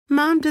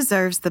Mom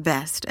deserves the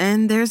best,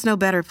 and there's no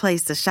better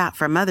place to shop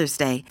for Mother's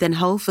Day than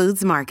Whole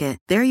Foods Market.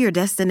 They're your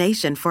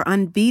destination for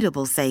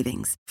unbeatable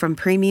savings, from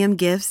premium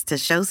gifts to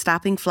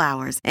show-stopping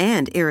flowers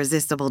and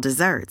irresistible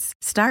desserts.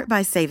 Start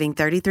by saving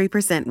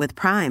 33% with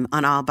Prime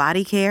on all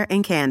body care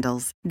and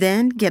candles.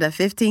 Then get a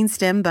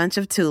 15-stem bunch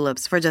of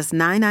tulips for just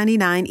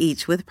 $9.99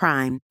 each with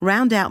Prime.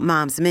 Round out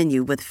Mom's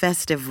menu with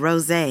festive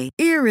rosé,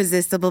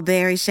 irresistible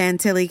berry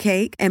chantilly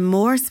cake, and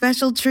more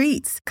special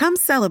treats. Come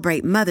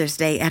celebrate Mother's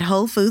Day at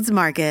Whole Foods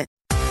Market.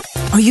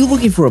 Are you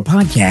looking for a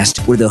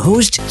podcast where the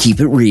hosts keep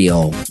it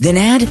real? Then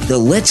add the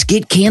Let's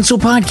Get Canceled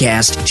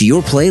podcast to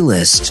your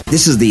playlist.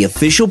 This is the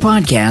official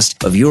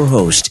podcast of your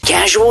host,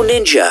 Casual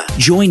Ninja.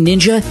 Join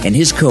Ninja and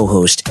his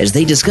co-host as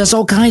they discuss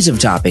all kinds of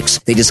topics.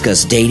 They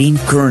discuss dating,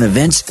 current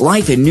events,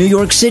 life in New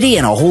York City,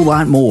 and a whole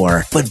lot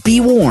more. But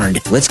be warned,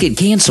 Let's Get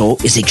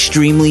Canceled is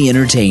extremely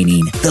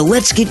entertaining. The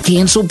Let's Get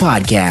Canceled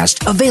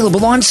podcast,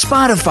 available on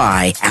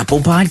Spotify,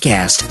 Apple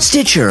Podcast,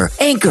 Stitcher,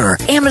 Anchor,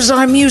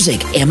 Amazon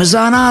Music,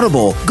 Amazon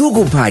Audible,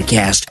 Google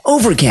Podcast,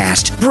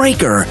 Overcast,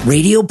 Breaker,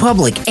 Radio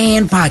Public,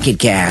 and Pocket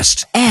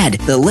Cast. Add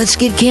the Let's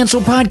Get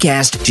Canceled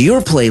podcast to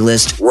your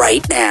playlist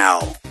right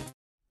now.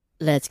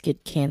 Let's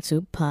Get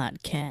Canceled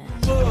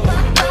podcast.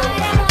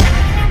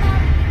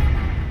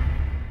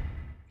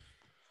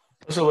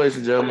 So, ladies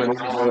and gentlemen, this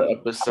is another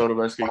episode of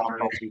Let's Get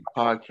Canceled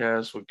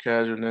podcast with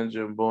Casual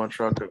Ninja and Born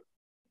Trucker.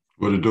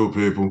 What it do,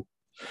 people?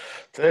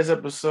 Today's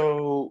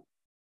episode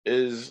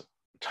is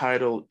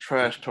titled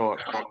Trash Talk,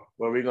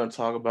 where we're going to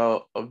talk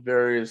about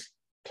various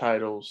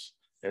titles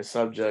and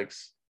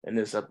subjects in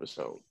this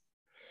episode.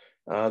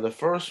 The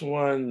first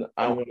one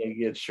I want to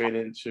get straight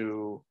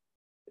into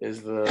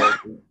is the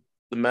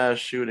mass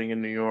shooting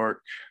in New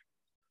York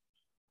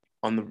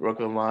on the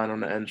Brooklyn line on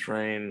the N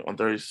train on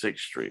 36th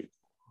Street.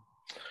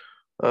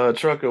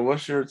 Trucker,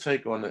 what's your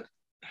take on it?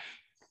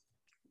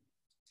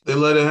 They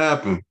let it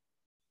happen.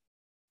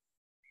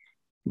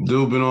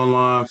 Dude been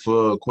online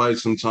for quite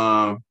some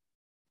time,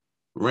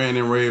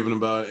 ranting and raving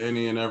about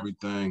any and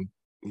everything.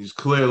 He's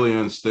clearly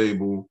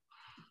unstable.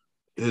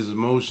 His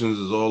emotions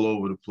is all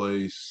over the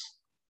place.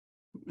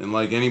 And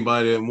like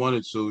anybody that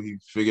wanted to, he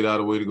figured out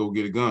a way to go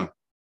get a gun.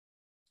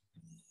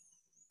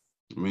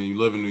 I mean, you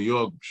live in New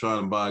York,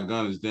 trying to buy a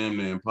gun is damn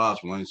near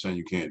impossible. I ain't saying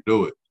you can't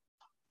do it,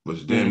 but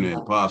it's damn near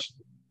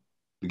impossible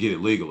to get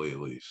it legally,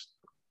 at least.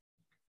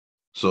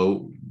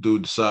 So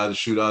dude decided to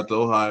shoot out to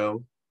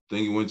Ohio. Then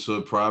he went to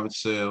a private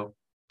sale.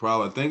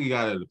 I think he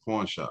got it at a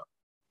pawn shop.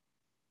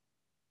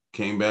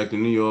 Came back to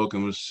New York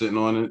and was sitting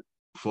on it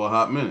for a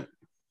hot minute.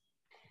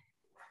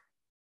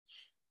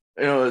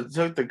 You know, it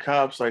took the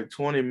cops like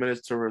 20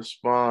 minutes to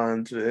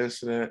respond to the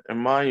incident. And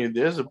mind you,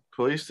 there's a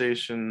police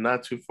station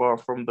not too far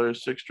from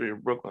 36th Street in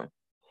Brooklyn.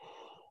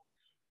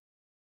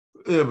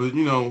 Yeah, but,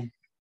 you know,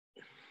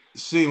 the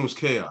scene was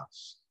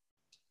chaos.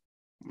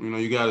 You know,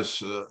 you got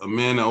a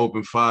man that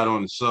opened fire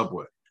on the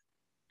subway.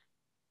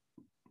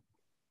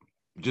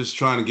 Just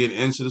trying to get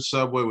into the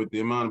subway with the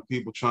amount of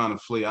people trying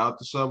to flee out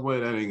the subway,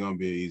 that ain't going to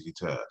be an easy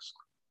task.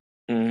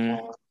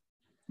 Mm-hmm.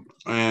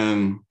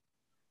 And,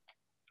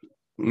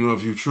 you know,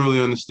 if you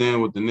truly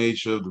understand what the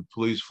nature of the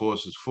police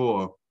force is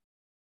for,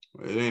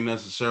 it ain't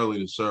necessarily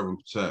to serve and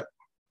protect.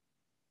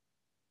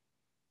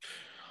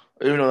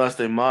 Even though that's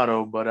their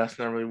motto, but that's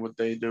not really what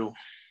they do.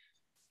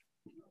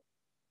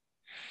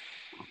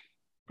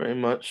 Pretty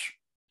much.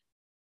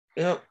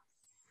 Yep.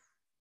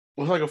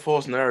 It's like a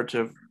false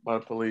narrative by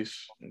the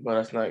police, but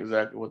that's not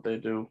exactly what they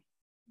do.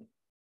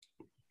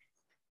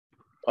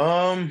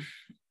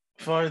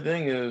 Funny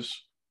thing is,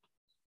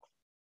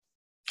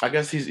 I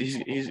guess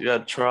he's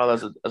got trial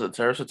as a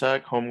terrorist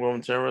attack,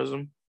 homegrown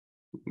terrorism.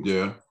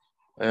 Yeah.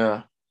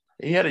 Yeah.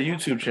 He had a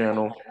YouTube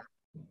channel.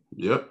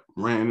 Yep.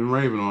 Ranting and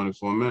raving on it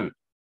for a minute.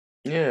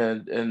 Yeah,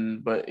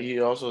 but he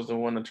also is the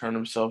one that turned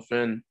himself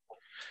in.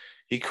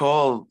 He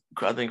called,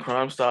 I think,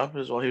 Crime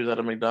Stoppers while he was at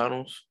a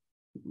McDonald's.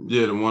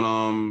 Yeah, the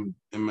one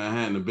in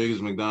Manhattan, the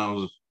biggest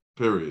McDonald's,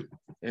 period.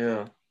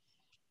 Yeah.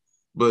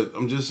 But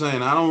I'm just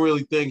saying, I don't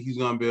really think he's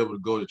going to be able to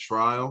go to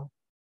trial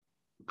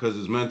because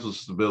his mental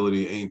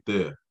stability ain't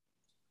there.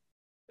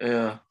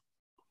 Yeah.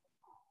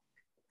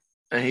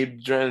 And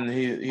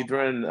he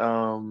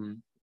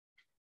threatened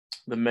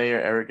the mayor,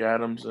 Eric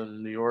Adams,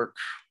 in New York.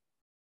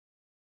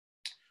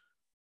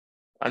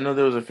 I know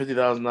there was a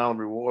 $50,000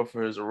 reward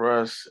for his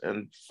arrest,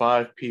 and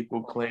 5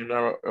 people claimed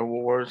that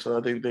award, so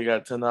I think they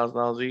got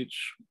 $10,000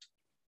 each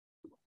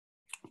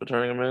for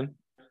turning him in.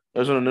 It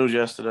was on the news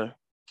yesterday.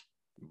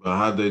 But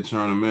how'd they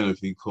turn him in if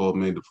he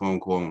made the phone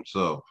call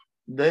himself?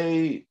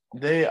 They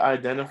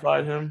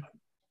identified him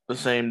the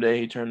same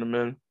day he turned them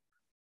in.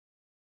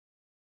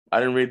 I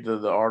didn't read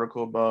the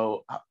article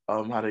about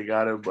how they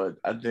got it, but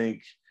I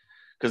think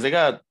because they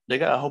got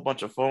a whole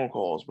bunch of phone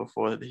calls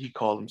before he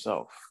called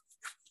himself.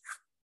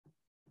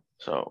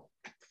 So,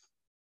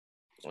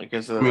 I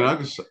guess. I mean, I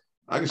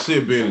can see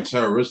it being a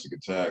terroristic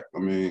attack. I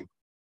mean,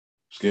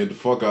 scared the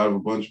fuck out of a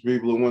bunch of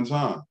people at one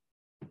time.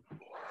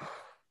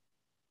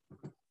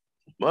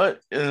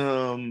 But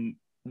the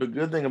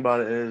good thing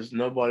about it is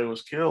nobody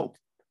was killed,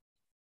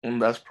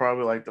 and that's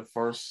probably like the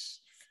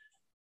first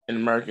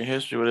in American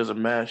history where there's a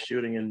mass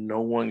shooting and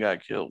no one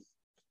got killed.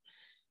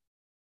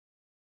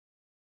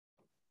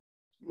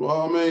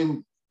 Well, I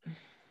mean,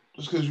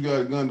 just because you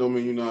got a gun don't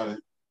mean you're not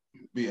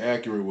be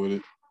accurate with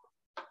it.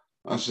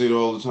 I see it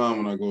all the time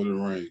when I go to the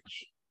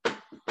range.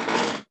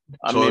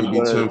 It's hard to be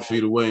 10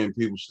 feet away and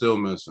people still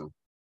missing.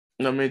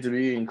 I mean, to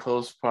be in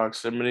close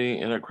proximity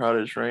in a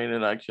crowded train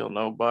and I kill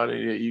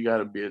nobody, you got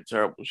to be a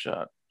terrible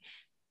shot.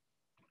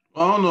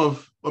 I don't know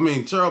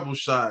if, terrible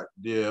shot,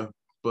 yeah,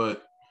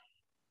 but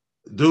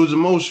dude's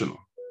emotional.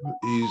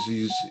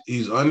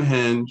 He's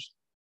unhinged,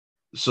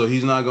 so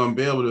he's not going to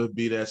be able to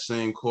be that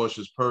same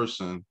cautious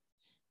person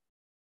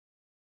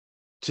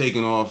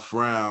taking off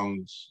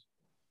rounds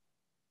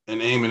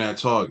and aiming at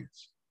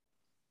targets.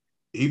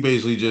 He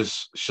basically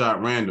just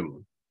shot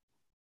randomly.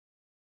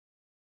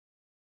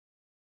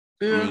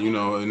 Yeah. I mean,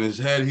 in his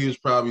head, he was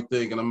probably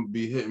thinking, I'm going to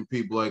be hitting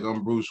people like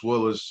I'm Bruce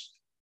Willis.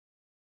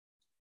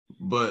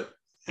 But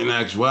in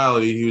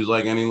actuality, he was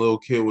like any little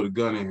kid with a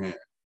gun in hand.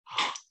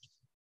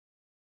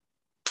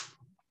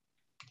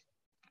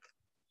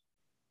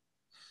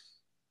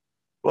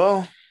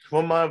 Well,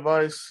 for my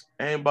advice,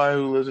 anybody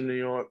who lives in New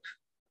York,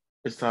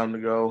 it's time to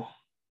go.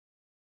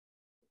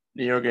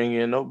 New York ain't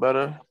getting no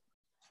better.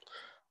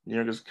 New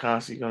York is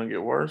constantly going to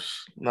get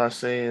worse. I'm not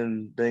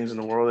saying things in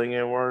the world ain't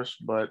getting worse,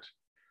 but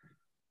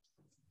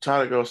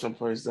try to go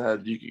someplace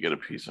that you could get a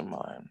peace of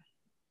mind.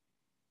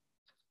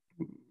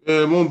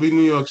 Yeah, it won't be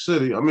New York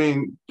City. I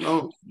mean,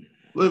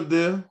 live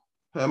there,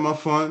 have my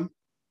fun,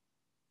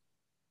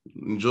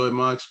 enjoy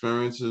my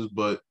experiences,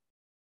 but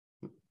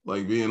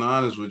like being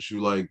honest with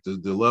you, like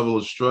the level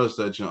of stress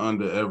that you're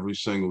under every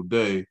single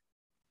day,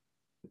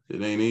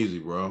 it ain't easy,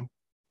 bro.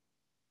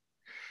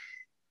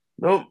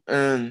 Nope,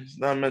 and it's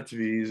not meant to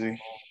be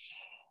easy.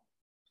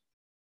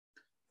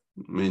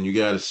 I mean, you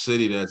got a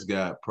city that's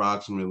got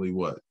approximately,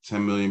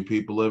 10 million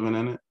people living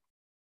in it?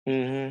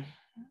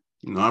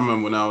 Mm-hmm. I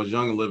remember when I was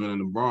younger living in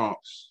the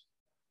Bronx,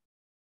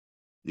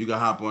 you could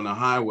hop on the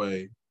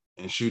highway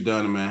and shoot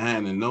down to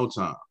Manhattan in no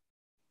time.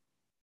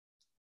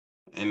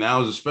 And that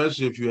was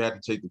especially if you had to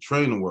take the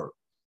train to work.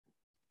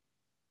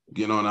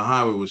 Getting on the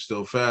highway was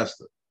still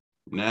faster.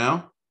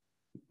 Now,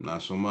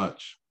 not so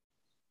much.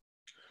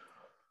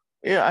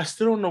 Yeah, I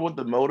still don't know what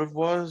the motive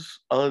was,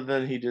 other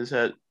than he just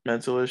had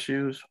mental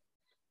issues.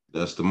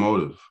 That's the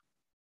motive.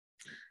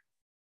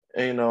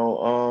 And,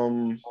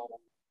 and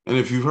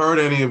if you've heard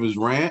any of his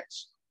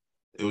rants,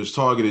 it was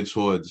targeted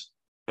towards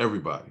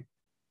everybody.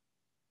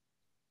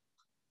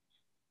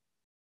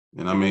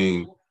 And I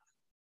mean,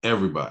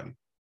 everybody.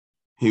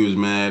 He was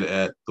mad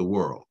at the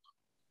world.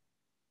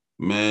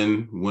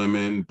 Men,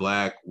 women,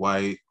 Black,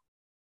 white,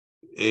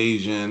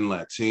 Asian,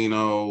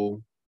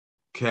 Latino,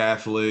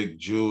 Catholic,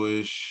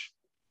 Jewish,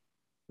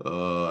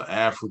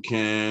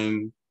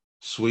 African,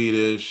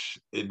 Swedish.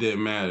 It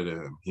didn't matter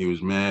to him. He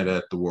was mad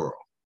at the world.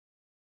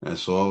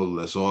 That's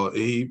all.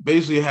 He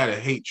basically had a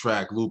hate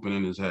track looping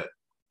in his head.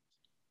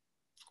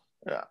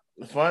 Yeah.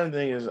 The funny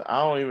thing is, I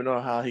don't even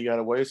know how he got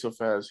away so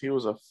fast. He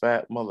was a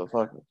fat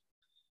motherfucker.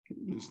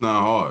 It's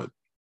not hard.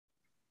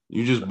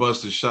 You just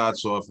busted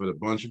shots off at a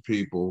bunch of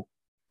people.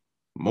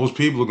 Most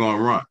people are going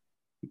to run.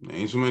 There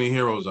ain't so many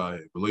heroes out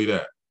here. Believe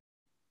that.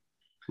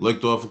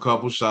 Licked off a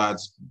couple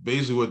shots.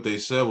 Basically what they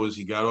said was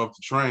he got off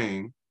the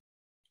train,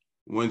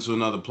 went to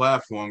another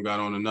platform, got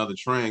on another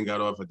train,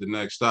 got off at the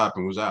next stop,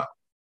 and was out.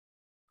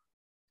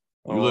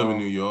 You live in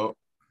New York.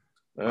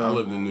 I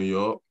lived in New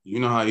York. You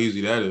know how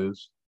easy that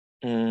is.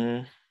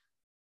 Mm-hmm.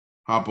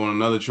 Hop on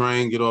another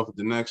train, get off at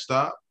the next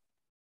stop.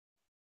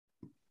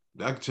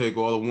 That could take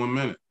all of 1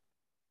 minute.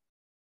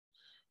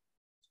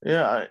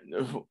 Yeah,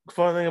 the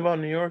funny thing about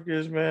New York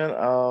is, man,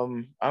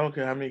 I don't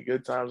care how many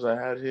good times I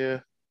had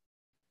here.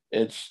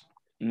 It's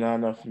not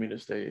enough for me to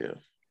stay here.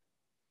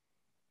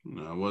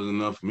 No, it wasn't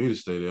enough for me to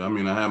stay there. I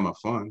mean, I had my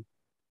fun.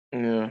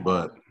 Yeah.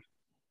 But,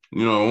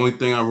 the only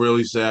thing I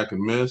really say I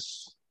can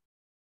miss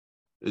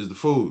is the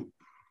food.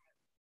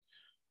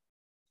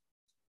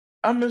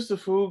 I miss the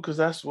food because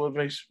that's what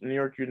makes New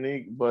York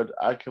unique, but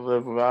I can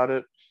live without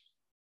it.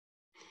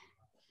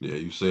 Yeah,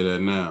 you say that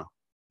now.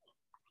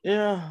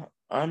 Yeah,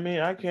 I mean,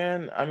 I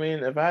can. I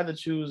mean, if I had to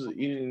choose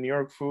eating New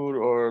York food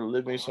or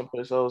living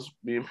someplace else,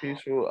 being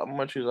peaceful, I'm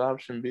going to choose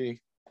option B.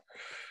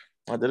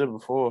 I did it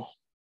before.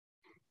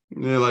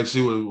 Yeah, like,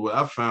 see, what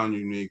I found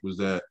unique was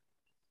that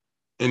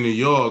in New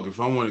York, if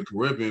I wanted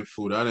Caribbean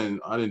food, I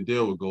didn't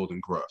deal with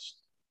Golden Krust.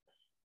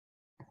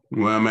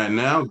 Where I'm at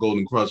now,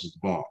 Golden Krust is the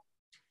bomb.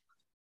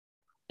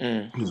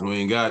 Because we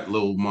ain't got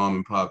little mom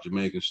and pop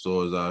Jamaican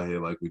stores out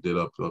here like we did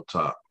up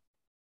top.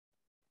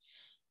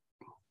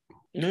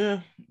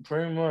 Yeah,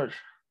 pretty much.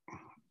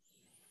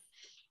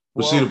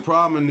 But see, the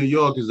problem in New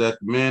York is that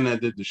the man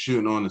that did the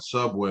shooting on the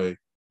subway,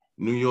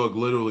 New York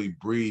literally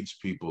breeds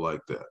people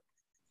like that.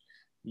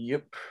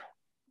 Yep.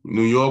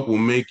 New York will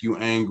make you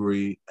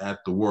angry at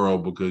the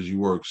world because you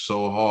work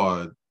so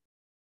hard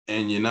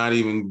and you're not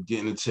even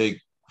getting to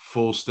take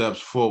full steps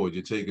forward.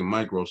 You're taking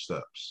micro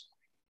steps.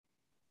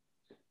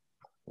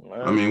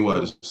 I mean,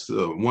 what? It's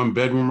 1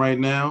 bedroom right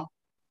now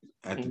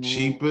at the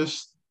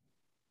cheapest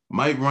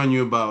might run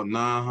you about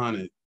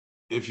 $900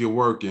 if you're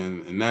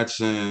working, and that's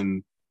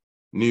in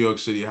New York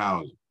City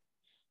housing.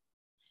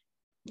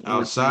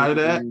 Outside of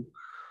that,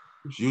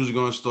 it's usually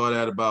going to start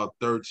at about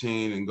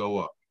 13 and go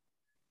up.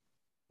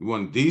 You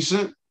want a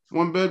decent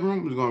one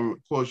bedroom, it's going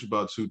to cost you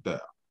about $2,000.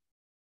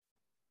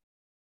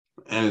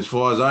 And as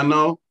far as I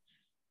know,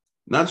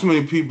 not too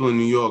many people in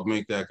New York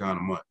make that kind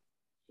of money.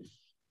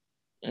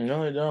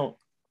 No, they don't.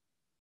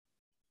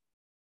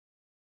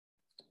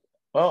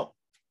 Well,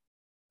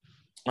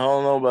 I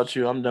don't know about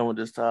you. I'm done with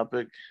this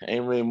topic.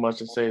 Ain't really much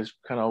to say. It's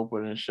kind of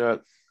open and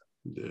shut.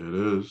 There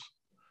it is.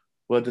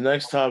 But the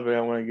next topic I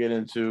want to get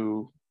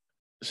into,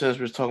 since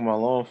we're talking about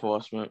law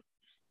enforcement,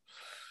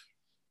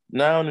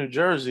 now in New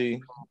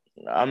Jersey,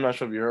 I'm not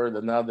sure if you heard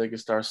that now they can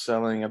start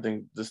selling, I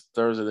think this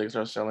Thursday they can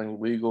start selling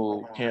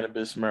legal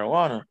cannabis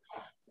marijuana.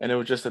 And it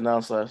was just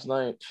announced last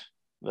night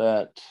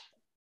that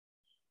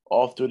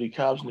off-duty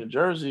cops in New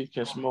Jersey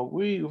can smoke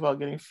weed without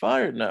getting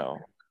fired now.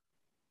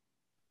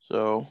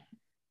 So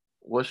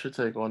what's your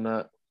take on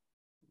that?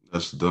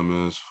 That's the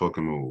dumbest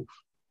fucking move.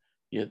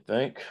 You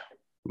think?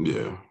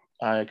 Yeah.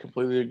 I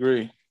completely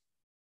agree.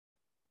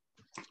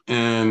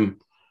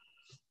 And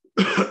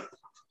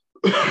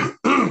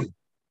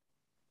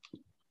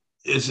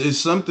it's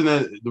something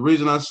that the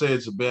reason I say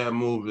it's a bad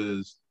move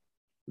is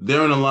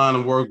they're in a line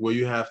of work where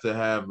you have to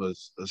have a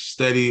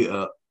steady,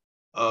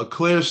 a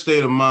clear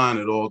state of mind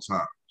at all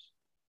times,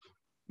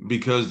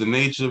 because the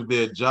nature of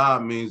their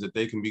job means that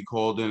they can be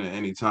called in at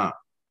any time.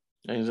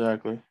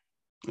 Exactly.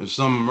 If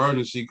some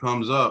emergency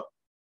comes up,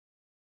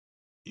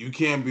 you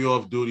can't be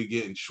off duty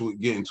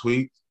getting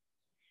tweaked.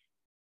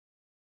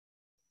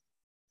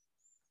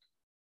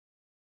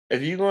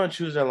 If you're going to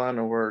choose that line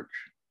of work,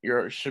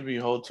 you should be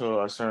held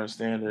to a certain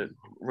standard,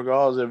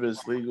 regardless if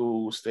it's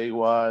legal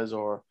state-wise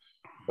or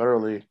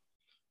federally.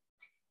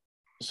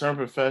 Certain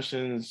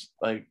professions,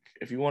 like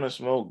if you want to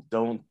smoke,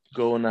 don't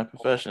go in that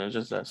profession. It's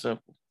just that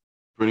simple.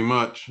 Pretty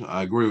much.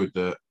 I agree with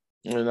that.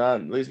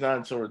 Not, at least not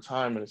until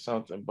retirement or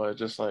something, but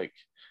just like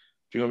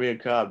if you're going to be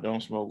a cop,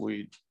 don't smoke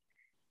weed.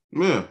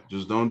 Yeah,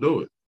 just don't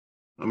do it.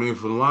 I mean,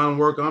 for the line of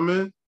work I'm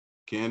in,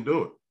 can't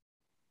do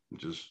it.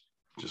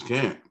 Just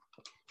can't.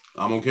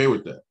 I'm okay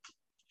with that.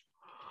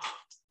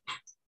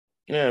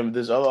 Yeah, but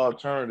there's other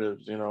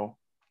alternatives, you know.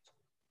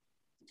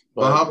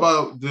 But how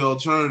about the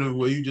alternative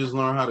where you just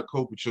learn how to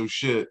cope with your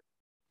shit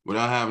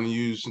without having to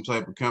use some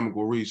type of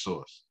chemical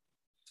resource?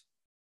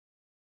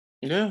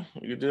 Yeah,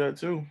 you could do that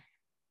too.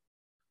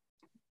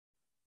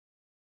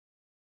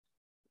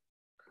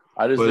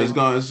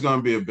 It's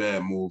gonna be a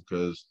bad move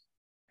because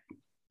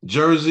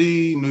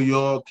Jersey, New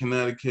York,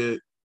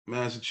 Connecticut,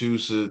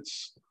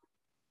 Massachusetts,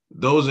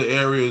 those are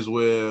areas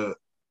where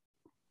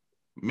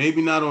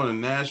maybe not on a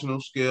national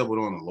scale, but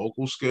on a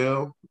local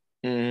scale,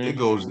 it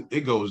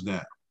goes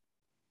down.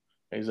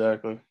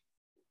 Exactly.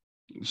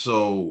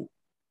 So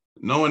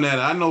knowing that,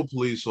 I know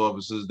police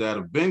officers that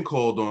have been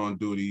called on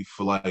duty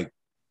for like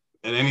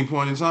at any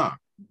point in time,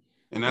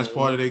 and that's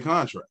part of their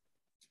contract.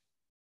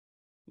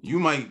 You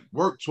might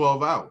work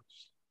 12 hours,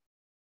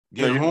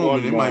 get home,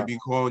 and they might be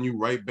calling you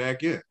right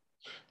back in.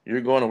 You're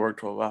going to work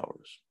 12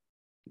 hours.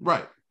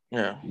 Right.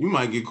 Yeah. You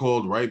might get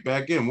called right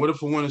back in. What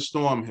if a winter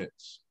storm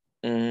hits?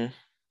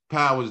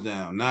 Power's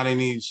down. Now they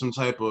need some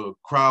type of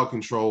crowd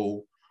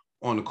control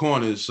on the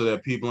corners so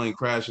that people ain't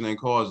crashing their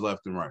cars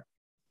left and right.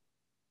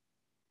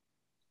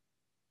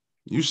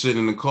 You sit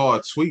in the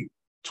car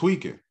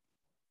tweaking.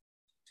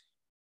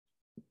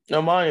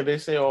 Now, mind you, they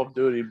say off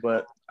duty,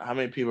 but how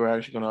many people are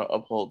actually going to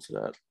uphold to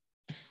that?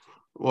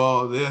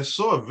 Well, I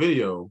saw a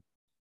video.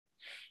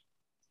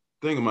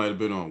 I think it might have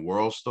been on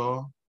World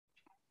Star.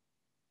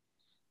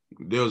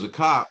 There was a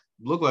cop,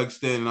 looked like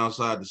standing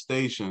outside the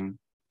station,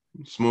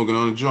 smoking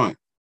on a joint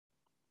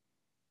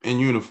in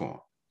uniform.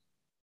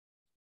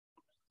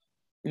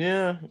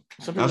 Yeah.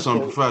 That's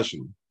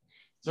unprofessional.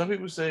 Some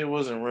people say it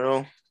wasn't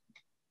real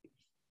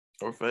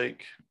or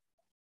fake.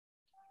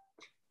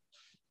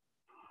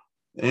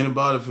 Ain't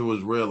about if it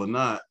was real or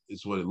not,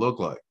 it's what it looked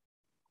like.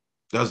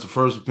 That's the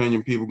first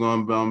opinion people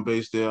going to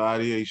base their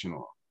ideation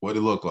on, what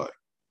it looked like.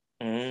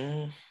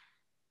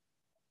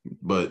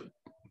 But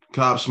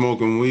cops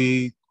smoking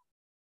weed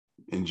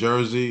in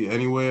Jersey,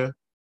 anywhere,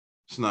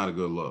 it's not a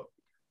good look.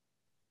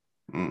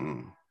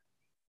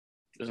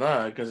 It's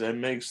not, because it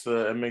makes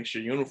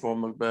your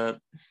uniform look bad.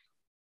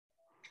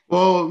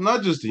 Well,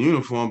 not just the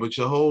uniform, but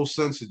your whole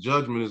sense of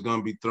judgment is going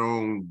to be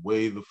thrown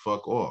way the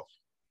fuck off.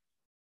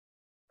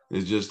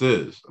 It just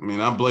is. I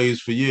mean, I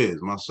blazed for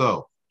years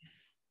myself.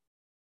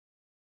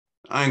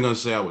 I ain't going to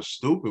say I was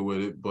stupid with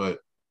it, but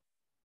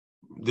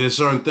there's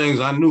certain things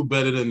I knew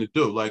better than to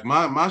do. Like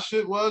my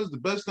shit was the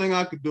best thing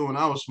I could do when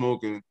I was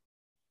smoking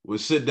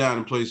was sit down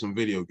and play some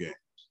video games.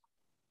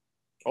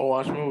 Or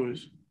watch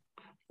movies.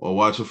 Or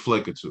watch a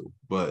flick or two.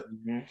 But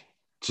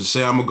to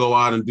say I'm going to go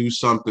out and do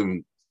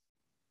something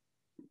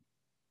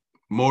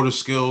motor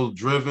skill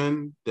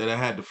driven that I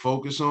had to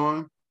focus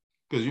on,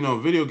 because, you know,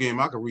 video game,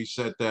 I could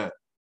reset that.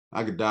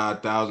 I could die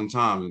 1,000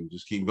 times and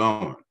just keep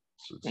going.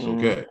 So it's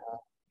okay.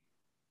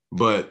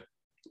 But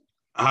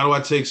how do I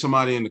take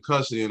somebody into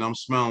custody and I'm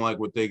smelling like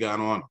what they got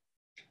on them?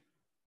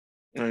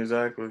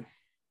 Exactly.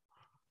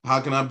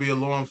 How can I be a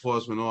law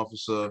enforcement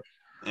officer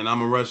and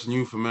I'm arresting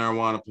you for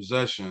marijuana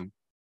possession,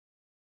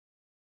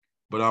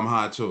 but I'm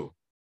high too?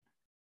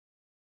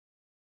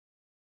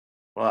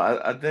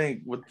 Well, I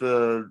think with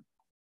the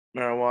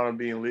marijuana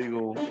being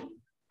legal,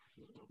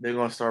 they're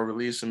gonna start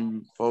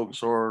releasing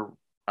folks, or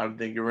I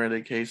think you're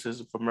in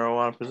cases for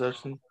marijuana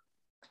possession.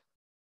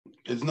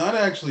 It's not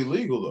actually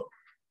legal though.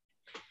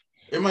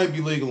 It might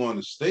be legal on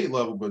the state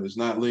level, but it's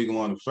not legal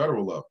on the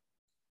federal level.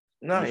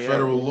 And Not the yet.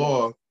 federal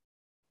law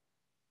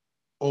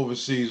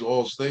oversees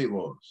all state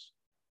laws.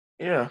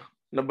 Yeah.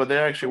 No, but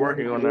they're actually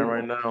working on that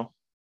right now.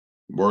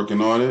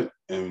 Working on it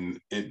and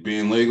it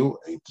being legal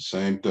ain't the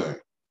same thing.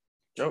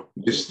 Yep.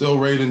 They're still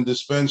raiding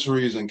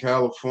dispensaries in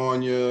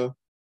California,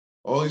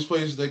 all these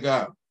places they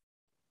got.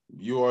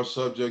 You are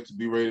subject to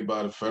be raided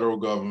by the federal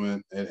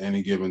government at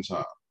any given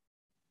time.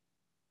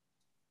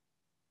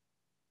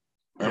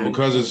 And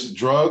because it's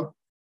drug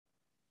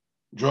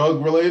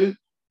related,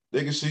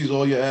 they can seize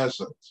all your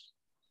assets.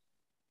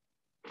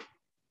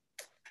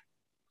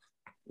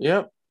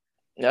 Yep.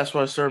 That's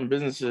why certain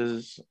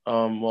businesses,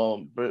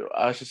 but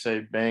I should say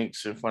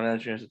banks and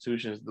financial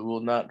institutions that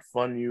will not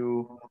fund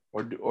you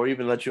or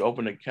even let you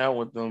open an account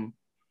with them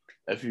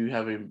if you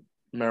have a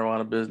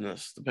marijuana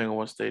business, depending on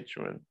what state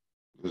you're in.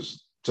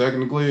 Because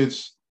technically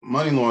it's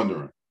money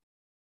laundering.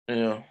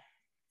 Yeah.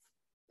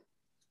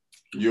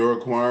 You're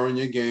acquiring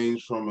your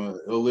gains from an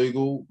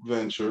illegal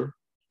venture.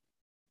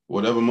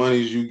 Whatever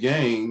monies you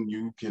gain,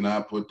 you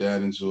cannot put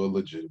that into a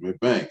legitimate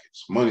bank.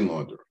 It's money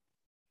laundering.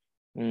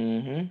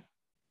 Mm-hmm.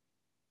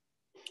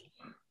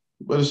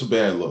 But it's a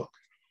bad look.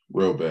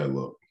 Real bad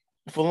look.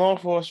 For law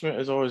enforcement,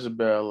 it's always a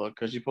bad look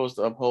because you're supposed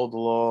to uphold the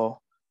law,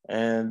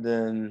 and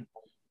then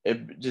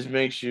it just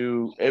makes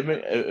you. If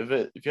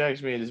you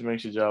ask me, it just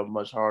makes your job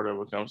much harder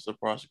when it comes to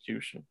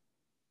prosecution.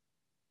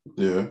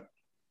 Yeah.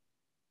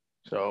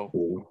 So.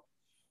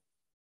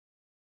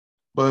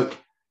 But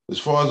as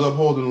far as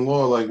upholding the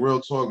law, like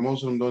real talk,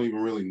 most of them don't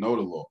even really know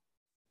the law.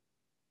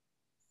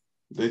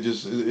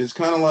 It's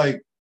kind of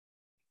like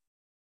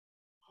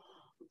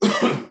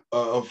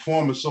a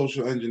form of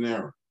social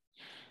engineering.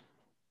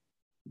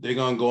 They're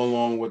going to go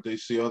along with what they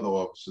see other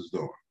officers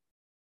doing,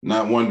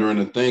 not wondering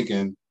and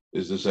thinking,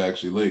 is this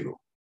actually legal?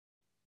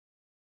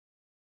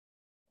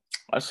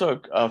 I saw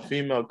a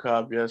female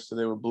cop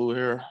yesterday with blue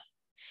hair,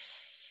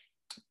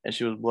 and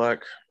she was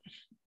black.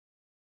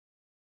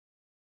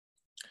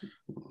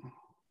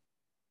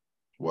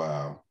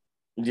 Wow.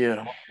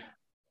 Yeah.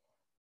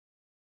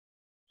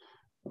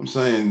 I'm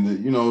saying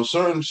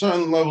that,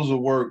 certain levels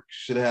of work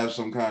should have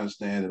some kind of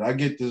standard. I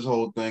get this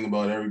whole thing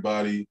about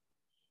everybody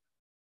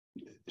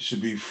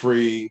should be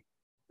free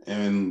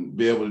and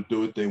be able to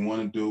do what they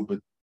want to do, but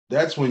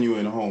that's when you're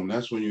in a home.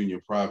 That's when you're in your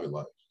private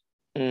life.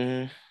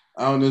 Mm-hmm.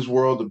 Out in this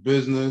world of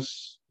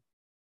business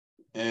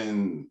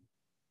and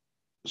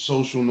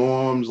social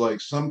norms,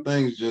 like some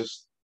things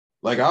just,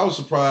 like I was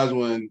surprised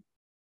when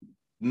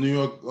New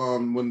York,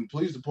 when the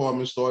police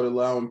department started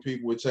allowing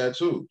people with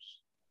tattoos.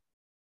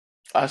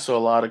 I saw a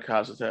lot of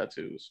cops with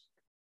tattoos.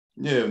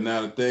 Yeah,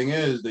 now the thing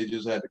is, they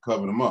just had to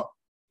cover them up.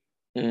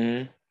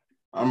 Mm-hmm.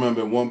 I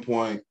remember at one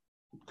point,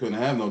 couldn't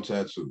have no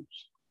tattoos.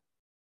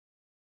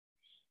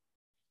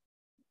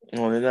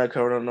 Well, they're not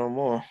covered up no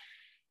more.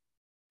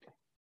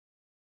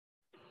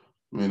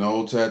 I mean, the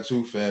old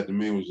tattoo fad to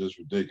me was just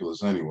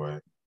ridiculous anyway.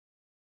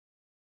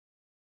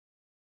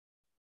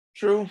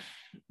 True.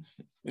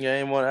 Yeah,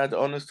 anyone want to add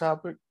on this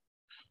topic?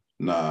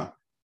 Nah.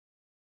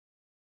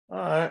 All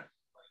right.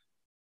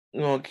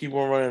 We're going to keep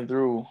on running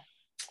through.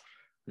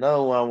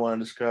 Another one I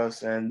want to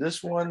discuss. And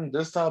this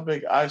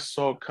topic I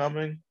saw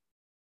coming.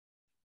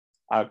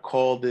 I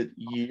called it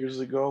years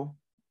ago.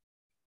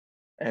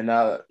 And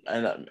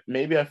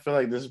maybe I feel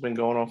like this has been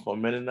going on for a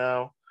minute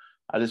now.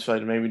 I just feel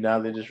like maybe now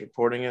they're just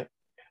reporting it.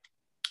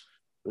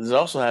 This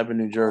also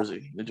happened in New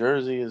Jersey. New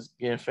Jersey is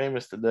getting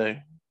famous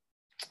today.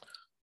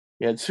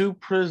 You had 2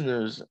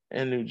 prisoners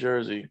in New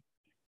Jersey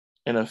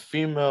in a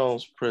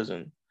female's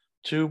prison.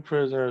 2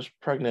 prisoners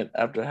pregnant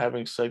after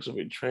having sex with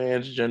a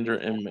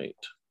transgender inmate.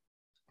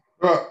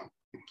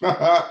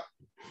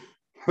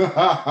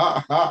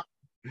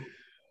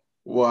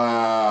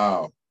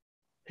 Wow.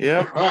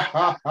 Yep.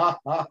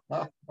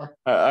 I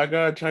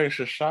gotta tell you,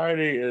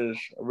 society is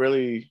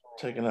really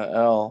taking an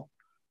L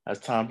as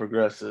time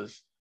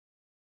progresses.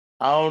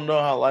 I don't know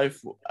how life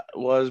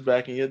was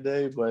back in your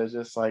day, but it's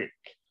just like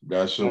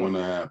that shit wouldn't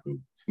have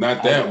happened.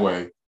 Not that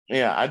way.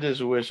 Yeah, I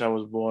just wish I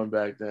was born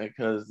back then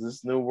because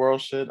this new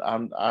world shit,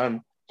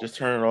 I'm just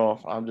turning it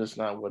off. I'm just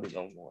not with it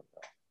no more.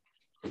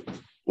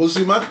 Well,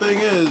 see, my thing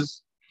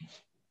is,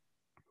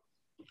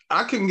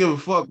 I couldn't give a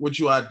fuck what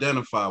you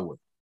identify with.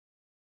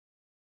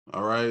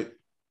 All right?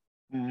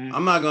 Mm-hmm.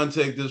 I'm not going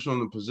to take this from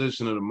the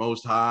position of the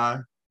Most High.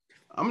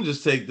 I'm going to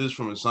just take this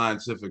from a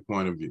scientific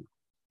point of view.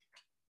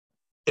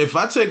 If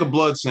I take a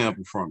blood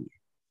sample from you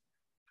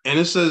and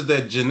it says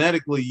that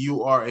genetically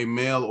you are a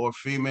male or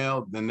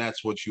female, then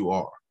that's what you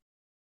are.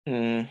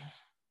 Mm.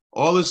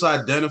 All this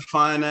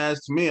identifying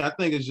as, to me, I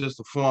think it's just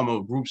a form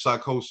of group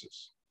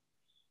psychosis.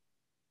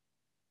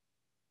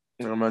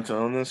 Mental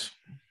illness.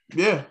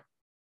 Yeah.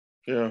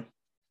 Yeah.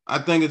 I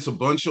think it's a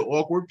bunch of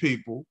awkward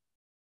people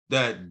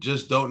that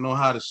just don't know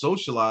how to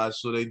socialize,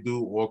 so they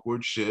do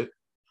awkward shit.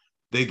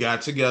 They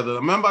got together.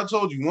 Remember, I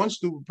told you one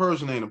stupid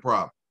person ain't a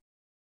problem,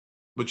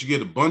 but you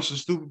get a bunch of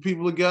stupid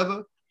people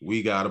together,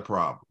 we got a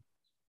problem.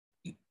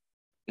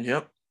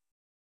 Yep.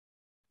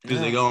 Because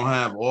they're going to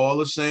have all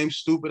the same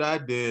stupid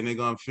idea, and they're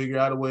going to figure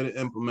out a way to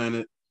implement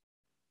it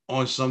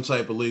on some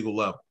type of legal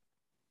level.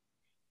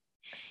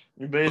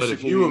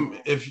 Basically,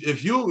 but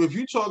if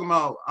you talking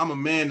about, I'm a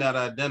man that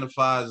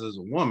identifies as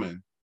a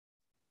woman,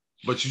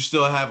 but you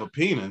still have a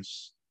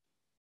penis,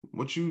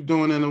 what you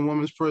doing in a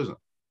woman's prison?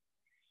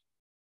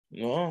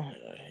 No,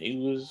 he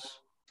was.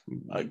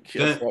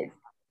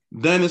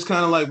 Then it's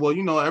kind of like,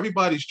 well,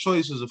 everybody's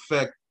choices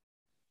affect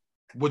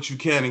what you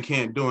can and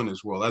can't do in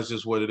this world. That's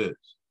just what it is.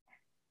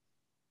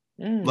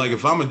 Like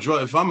if I'm a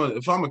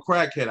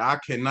crackhead, I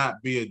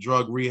cannot be a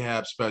drug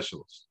rehab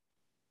specialist.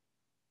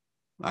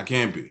 I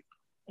can't be.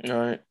 All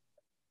right.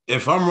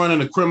 If I'm running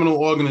a criminal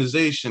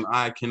organization,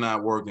 I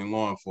cannot work in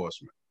law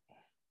enforcement.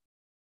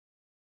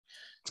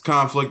 It's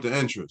conflict of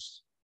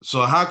interest.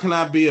 So how can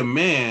I be a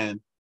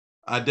man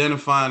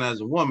identifying as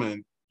a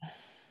woman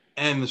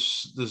and the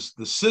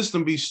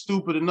system be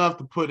stupid enough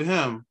to put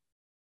him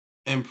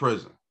in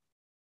prison?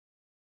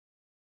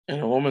 In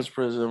a woman's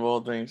prison, of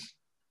all things.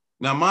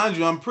 Now, mind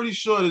you, I'm pretty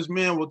sure this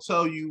man will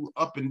tell you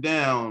up and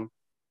down,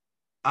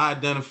 I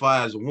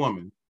identify as a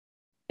woman.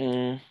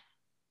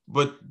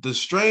 But the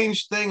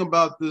strange thing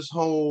about this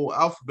whole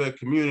alphabet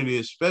community,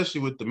 especially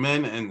with the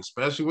men and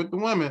especially with the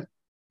women,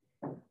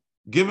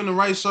 given the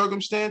right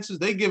circumstances,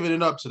 they giving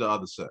it up to the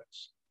other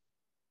sex.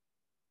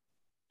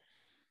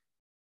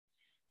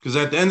 Because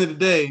at the end of the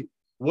day,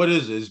 what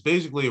is it? It's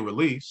basically a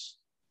release.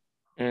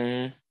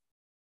 You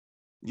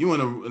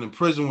in a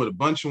prison with a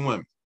bunch of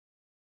women.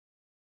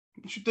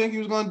 What you think he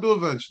was going to do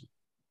eventually?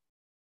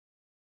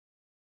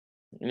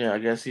 Yeah, I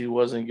guess he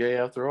wasn't gay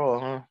after all,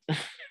 huh?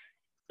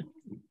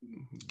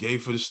 Gay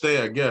for the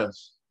stay, I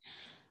guess.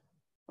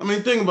 I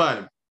mean, think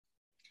about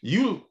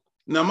it.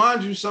 Now,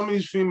 mind you, some of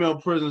these female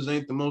prisons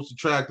ain't the most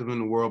attractive in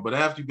the world, but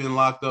after you've been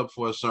locked up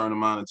for a certain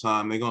amount of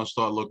time, they're going to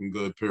start looking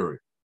good, period.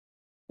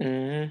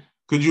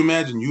 Could you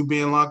imagine you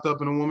being locked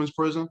up in a woman's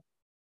prison?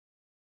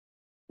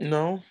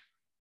 No.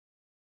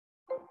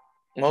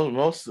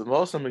 Most of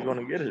them are going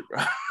to get it,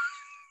 bro.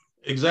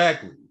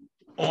 Exactly.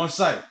 On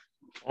site.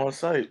 On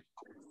site.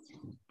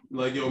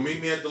 Like, yo,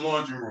 meet me at the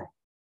laundry room.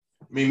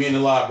 Meet me in the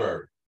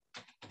library.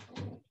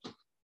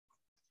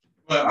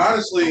 But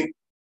honestly,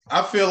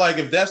 I feel like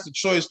if that's the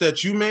choice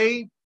that you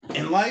made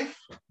in life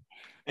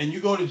and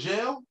you go to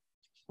jail,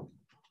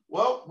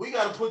 well, we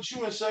got to put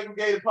you in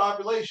segregated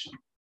population.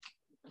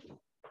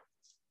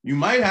 You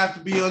might have to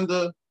be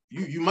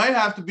you might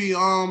have to be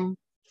 23-hour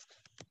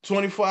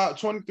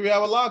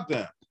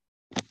lockdown.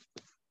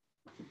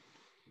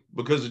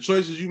 Because the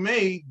choices you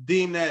made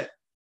deem that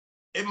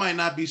it might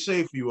not be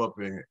safe for you up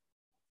in here.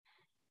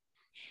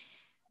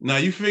 Now,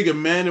 you figure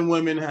men and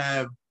women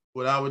have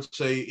what I would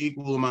say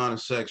equal amount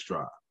of sex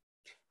drive.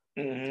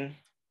 You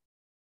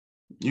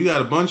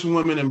got a bunch of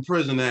women in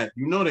prison that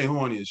they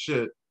horny as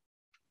shit.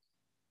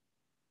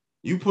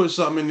 You put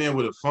something in there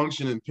with a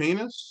functioning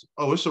penis,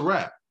 oh, it's a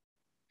wrap.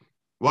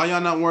 Why y'all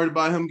not worried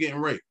about him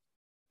getting raped?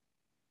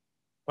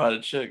 By the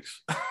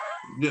chicks.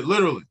 Yeah,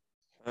 literally.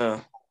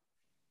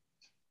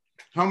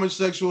 How much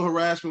sexual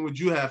harassment would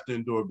you have to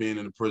endure being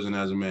in a prison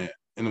as a man,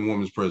 in a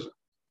woman's prison?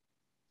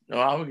 No,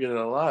 I would get it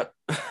a lot.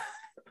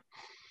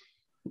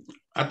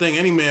 I think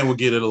any man would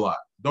get it a lot.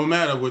 Don't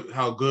matter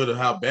how good or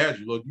how bad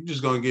you look. You're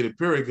just going to get it,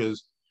 period,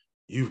 because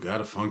you've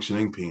got a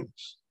functioning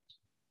penis.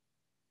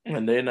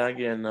 And they're not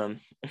getting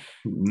none.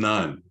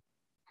 None.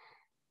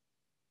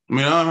 I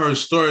mean, I heard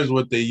stories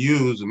what they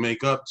use and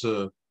make up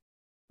to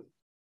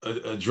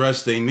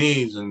address their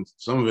needs, and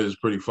some of it is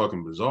pretty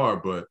fucking bizarre,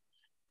 but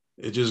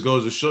it just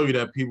goes to show you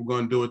that people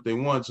going to do what they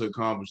want to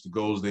accomplish the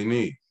goals they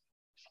need.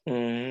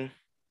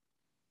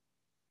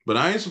 But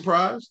I ain't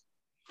surprised.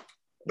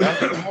 I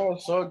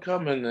saw it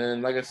coming,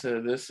 and like I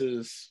said, I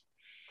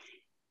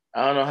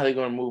don't know how they're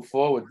going to move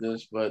forward with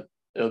this, but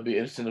it'll be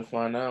interesting to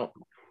find out.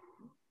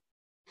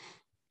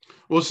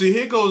 Well, see,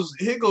 here goes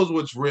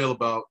what's real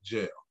about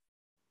jail.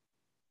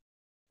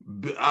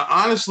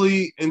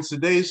 Honestly, in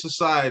today's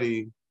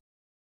society,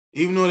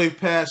 even though they've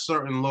passed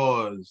certain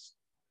laws,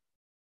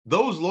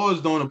 those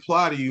laws don't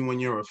apply to you when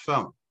you're a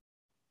felon.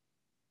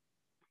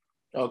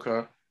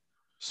 Okay.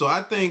 So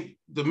I think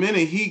the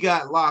minute he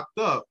got locked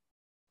up,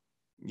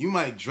 you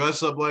might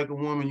dress up like a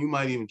woman. You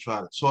might even try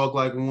to talk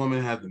like a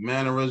woman, have the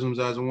mannerisms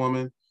as a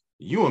woman.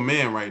 You a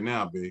man right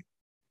now, B.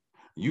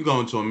 You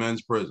going to a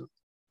men's prison.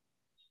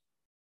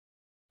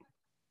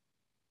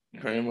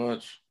 Pretty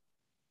much.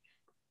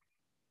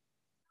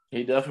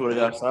 He definitely would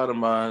have got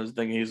sodomized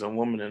thinking he's a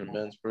woman in a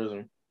men's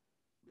prison.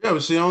 Yeah,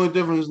 but see, the only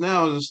difference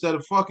now is instead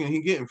of fucking,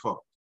 he getting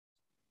fucked.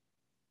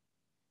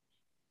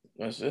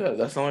 That's it.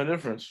 That's the only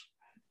difference.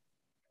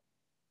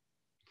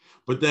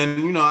 But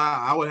then,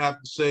 I would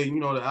have to say,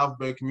 the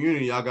alphabet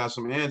community, y'all got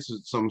some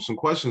answers, some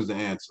questions to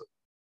answer.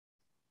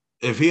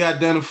 if he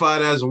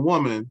identified as a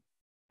woman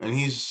and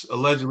he's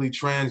allegedly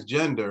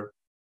transgender,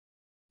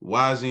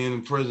 why is he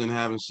in prison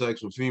having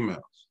sex with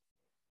females?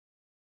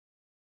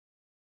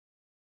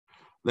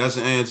 That's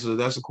an answer.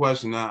 That's a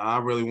question that I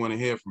really want to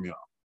hear from y'all.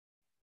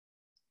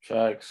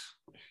 Facts.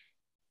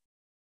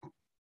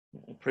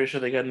 I'm pretty sure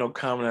they got no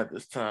comment at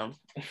this time.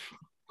 Of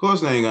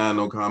course, they ain't got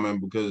no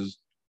comment because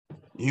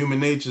human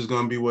nature is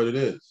going to be what it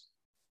is.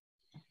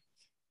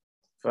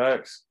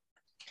 Facts.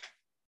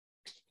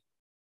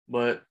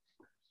 But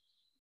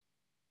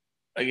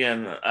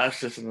again, that's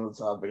just another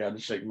topic. I had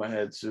to shake my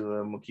head to,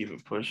 and we'll keep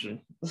it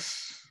pushing.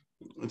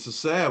 It's a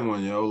sad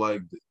one, yo.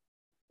 Like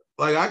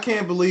I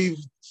can't believe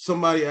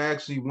somebody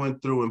actually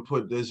went through and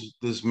put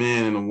this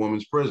man in a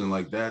woman's prison.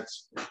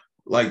 That's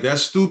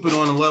stupid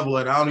on a level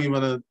that I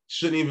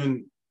shouldn't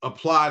even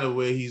apply to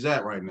where he's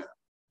at right now.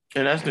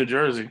 And that's New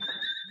Jersey.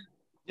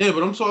 Yeah,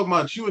 but I'm talking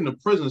about you in the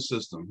prison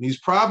system. He's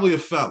probably a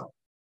felon.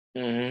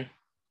 Mm-hmm.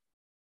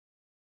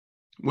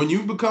 When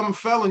you become a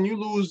felon, you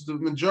lose the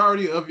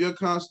majority of your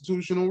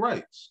constitutional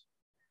rights.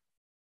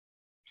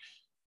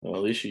 Well,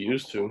 at least you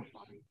used to.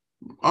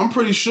 I'm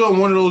pretty sure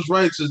one of those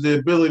rights is the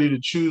ability to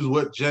choose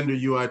what gender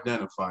you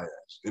identify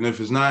as. And if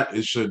it's not,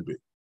 it should be.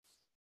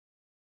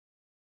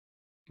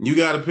 You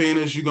got a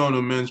penis, you go into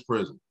a men's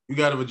prison. You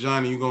got a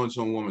vagina, you go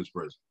into a woman's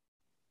prison.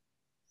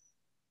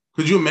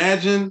 Could you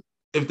imagine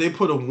if they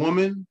put a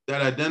woman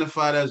that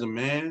identified as a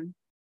man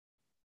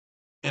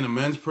in a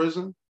men's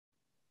prison?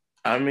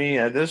 I mean,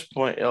 at this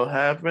point, it'll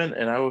happen,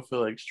 and I would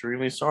feel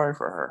extremely sorry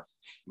for her.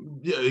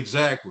 Yeah,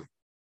 exactly.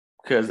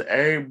 Because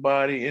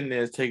everybody in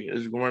there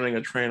is running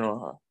a train on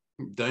her.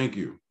 Thank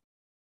you.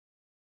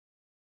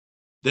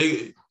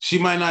 She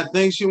might not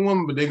think she's a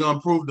woman, but they're gonna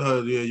prove to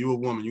her, yeah, you a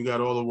woman. You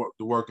got all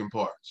the working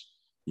parts.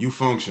 You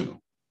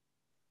functional.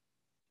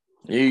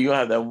 You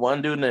have that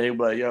one dude, and they be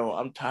like, "Yo,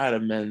 I'm tired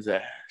of men's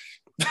ass."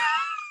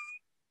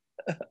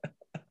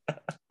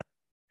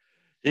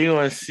 He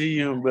gonna see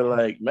you and be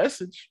like,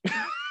 "Message."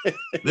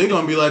 They're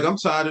gonna be like, "I'm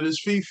tired of this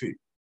Fifi."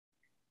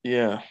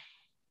 Yeah.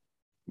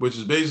 Which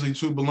is basically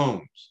two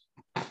balloons.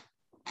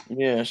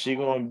 Yeah, she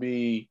gonna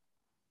be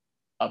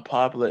a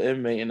popular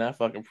inmate in that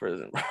fucking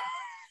prison.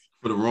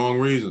 For the wrong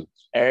reasons.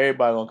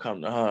 Everybody gonna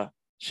come to her.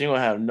 She gonna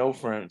have no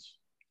friends.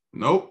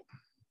 Nope.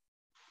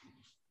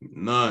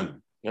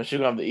 None. Yo, she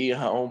gonna have to eat in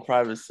her own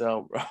private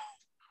cell, bro.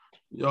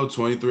 Yo,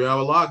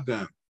 23-hour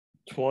lockdown.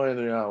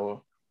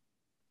 23-hour.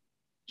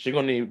 She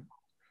gonna need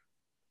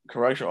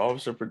correctional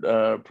officer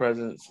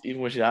presence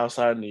even when she's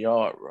outside in the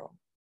yard, bro.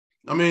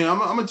 I mean, I'm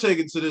gonna take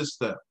it to this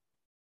step.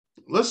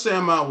 Let's say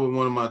I'm out with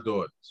one of my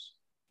daughters.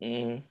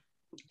 Mm-hmm.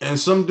 And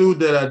some dude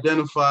that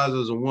identifies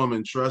as a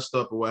woman, dressed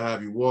up or what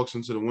have you, walks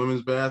into the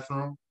women's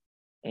bathroom.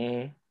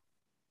 Mm-hmm.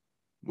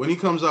 When he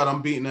comes out,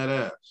 I'm beating that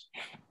ass.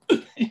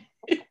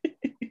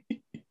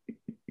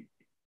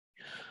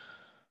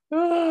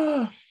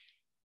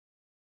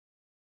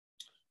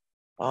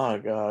 Oh,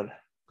 God.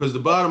 Because the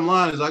bottom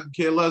line is I can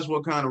care less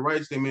what kind of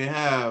rights they may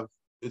have.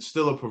 It's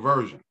still a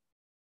perversion.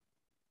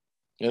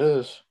 It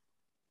is.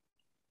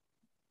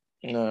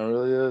 No, it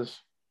really is.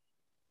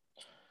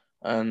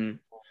 And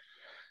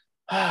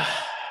I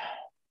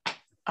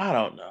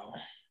don't know.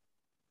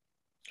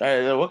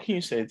 What can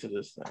you say to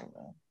this thing,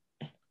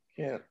 man?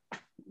 Can't.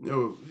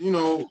 You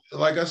know,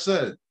 like I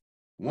said,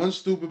 one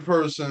stupid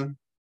person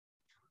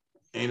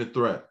ain't a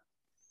threat.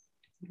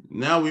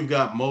 Now we've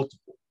got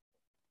multiple,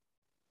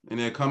 and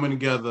they're coming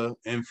together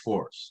in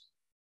force.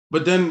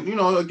 But then, you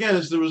know, again,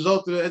 it's the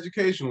result of the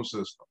educational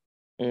system.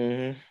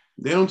 Mm-hmm.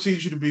 They don't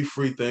teach you to be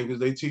free thinkers.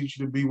 They teach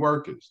you to be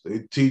workers. They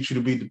teach you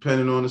to be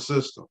dependent on the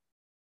system.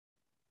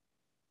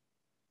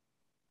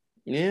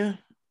 Yeah,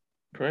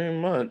 pretty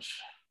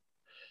much.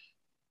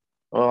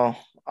 Well,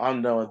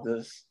 I'm done with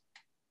this.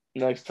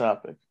 Next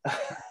topic.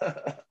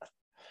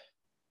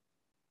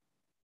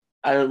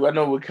 I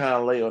know we're kind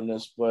of late on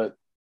this, but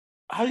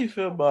how do you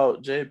feel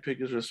about Jada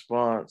Pickett's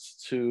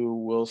response to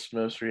Will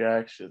Smith's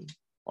reaction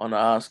on the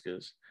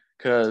Oscars?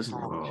 Because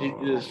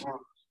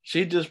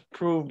she just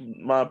proved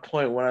my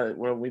point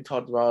when we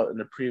talked about in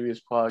the previous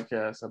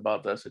podcast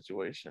about that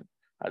situation.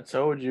 I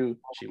told you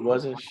she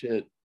wasn't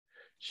shit.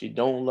 She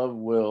don't love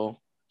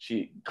Will.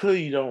 She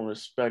clearly don't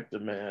respect the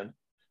man.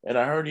 And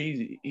I heard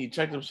he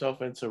checked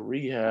himself into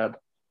rehab.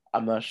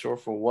 I'm not sure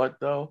for what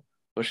though,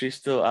 but she's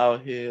still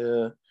out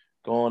here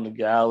going to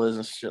galas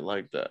and shit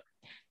like that.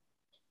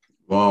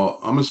 Well,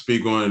 I'm gonna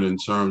speak on it in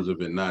terms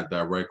of it not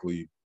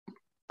directly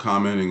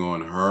commenting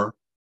on her.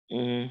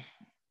 Mm-hmm.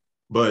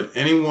 But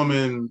any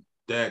woman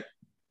that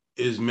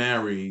is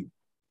married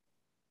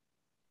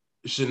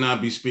should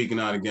not be speaking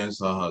out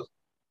against her husband,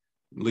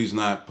 at least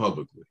not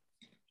publicly.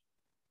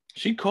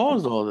 She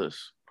caused all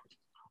this.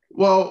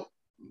 Well,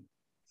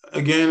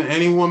 again,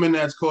 any woman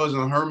that's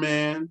causing her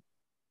man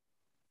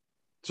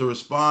to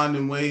respond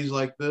in ways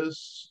like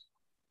this,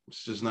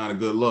 it's just not a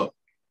good look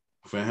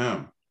for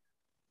him.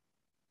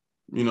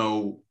 You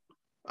know,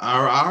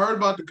 I heard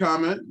about the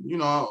comment, you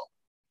know,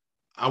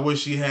 I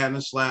wish he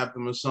hadn't slapped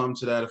him or something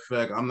to that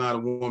effect. I'm not a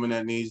woman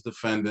that needs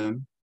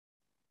defending.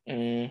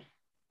 Mm.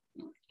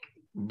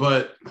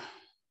 But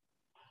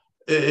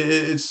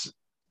it's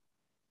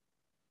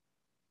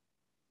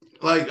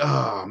like,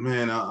 oh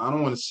man, I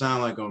don't want to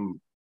sound like I'm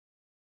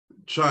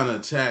trying to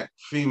attack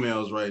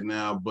females right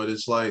now, but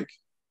it's like,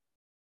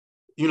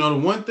 the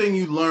one thing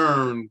you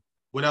learn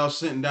without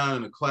sitting down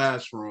in a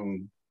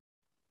classroom,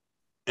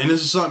 and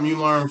this is something you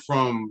learn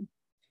from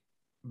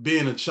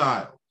being a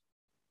child,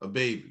 a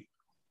baby,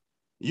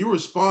 you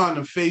respond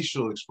to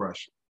facial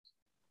expression.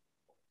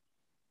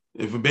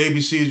 If a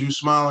baby sees you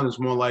smiling, it's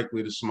more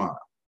likely to smile.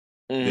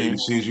 Baby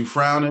sees you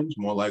frowning, it's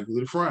more likely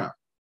to frown.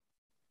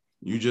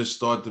 You just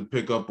start to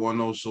pick up on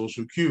those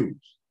social cues.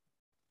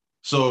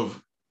 So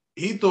if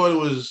he thought it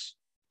was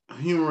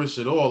humorous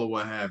at all or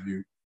what have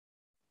you,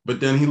 but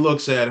then he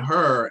looks at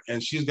her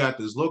and she's got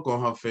this look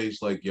on her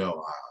face like,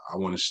 yo, I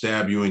want to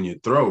stab you in your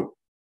throat.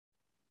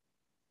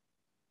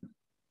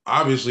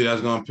 Obviously,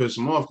 that's going to piss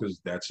him off because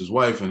that's his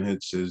wife and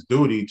it's his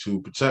duty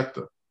to protect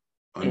her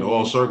under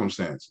all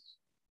circumstances.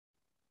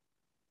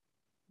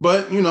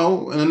 But, in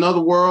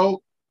another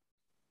world,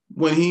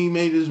 when he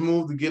made his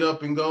move to get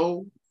up and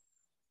go,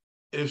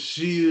 if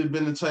she had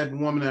been the type of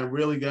woman that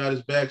really got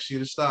his back, she'd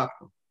have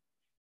stopped him.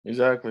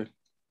 Exactly.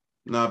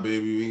 Nah,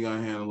 baby, we got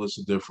to handle this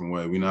a different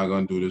way. We're not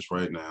going to do this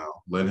right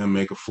now. Let him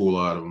make a fool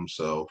out of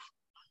himself.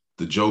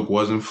 The joke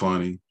wasn't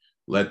funny.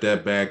 Let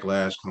that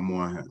backlash come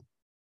on him.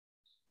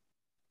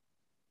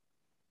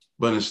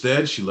 But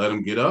instead, she let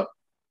him get up.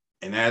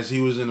 And as he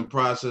was in the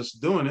process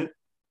of doing it,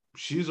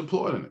 she's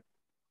applauding it.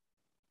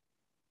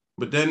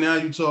 But then now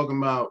you're talking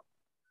about,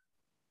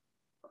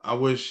 I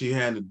wish she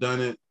hadn't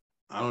done it.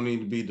 I don't need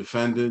to be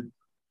defended.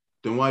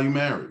 Then why you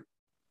married?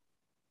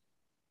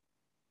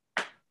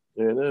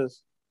 There it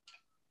is.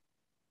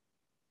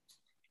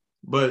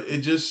 But it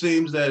just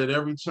seems that at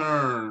every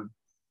turn,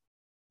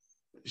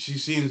 she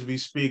seems to be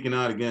speaking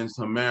out against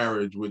her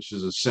marriage, which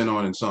is a sin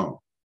on its own.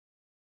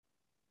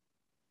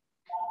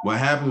 What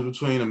happens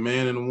between a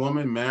man and a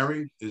woman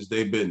married is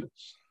their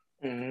business.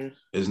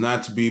 It's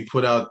not to be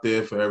put out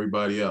there for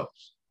everybody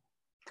else.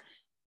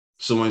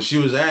 So when she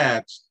was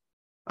asked,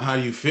 how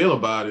do you feel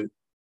about it?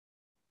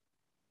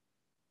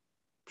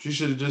 She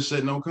should have just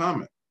said no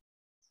comment.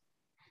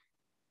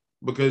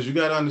 Because you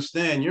got to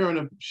understand,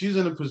 she's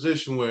in a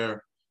position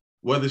where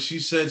whether she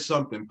said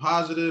something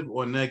positive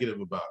or negative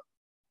about it,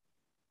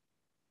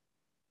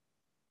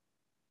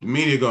 the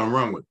media gonna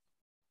run with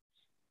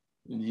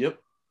it. Yep.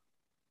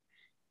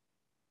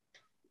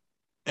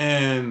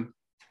 And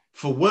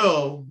for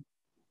Will,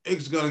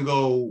 it's gonna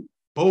go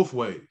both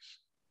ways.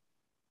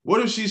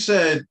 What if she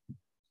said,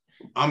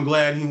 I'm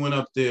glad he went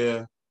up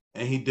there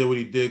and he did what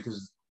he did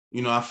because,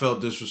 I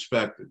felt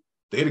disrespected.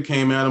 They'd have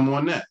came at him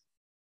on that.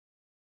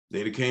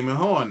 They'd have came at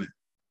her on that.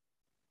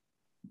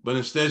 But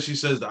instead, she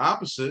says the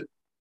opposite.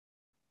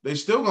 They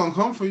still gonna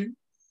come for you.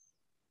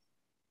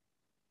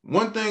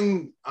 One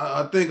thing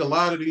I think a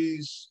lot of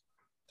these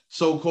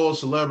so-called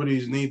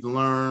celebrities need to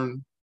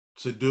learn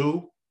to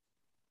do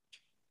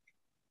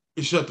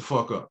is shut the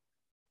fuck up.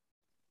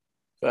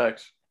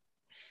 Facts.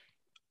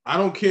 I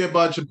don't care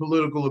about your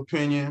political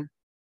opinion.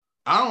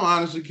 I don't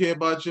honestly care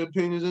about your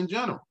opinions in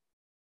general.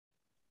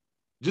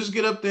 Just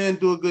get up there and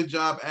do a good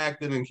job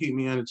acting and keep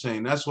me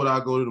entertained. That's what I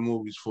go to the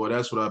movies for.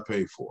 That's what I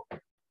pay for.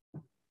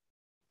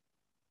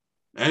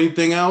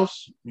 Anything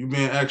else, you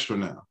being extra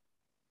now.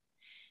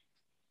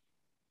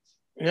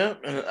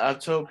 Yep, and I've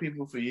told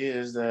people for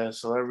years that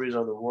celebrities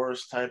are the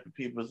worst type of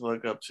people to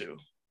look up to.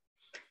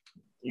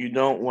 You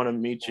don't want to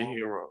meet your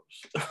heroes.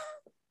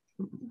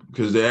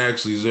 Because they're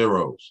actually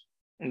zeros.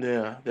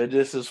 Yeah, they're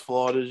just as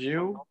flawed as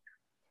you.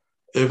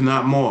 If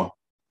not more.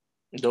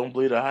 Don't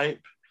bleed a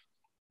hype.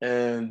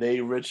 And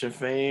they rich in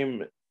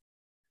fame.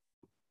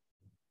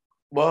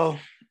 Well,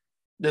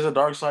 there's a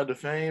dark side to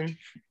fame,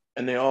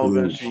 and they all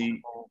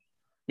eventually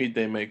meet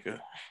their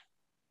maker.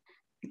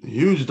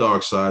 Huge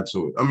dark side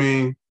to it. I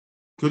mean,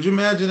 could you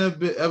imagine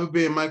ever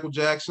being Michael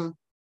Jackson?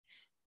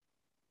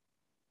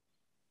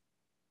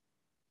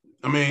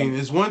 I mean,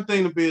 it's one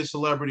thing to be a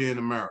celebrity in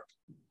America,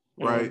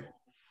 right?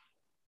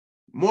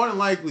 More than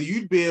likely,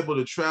 you'd be able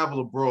to travel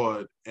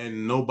abroad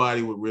and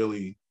nobody would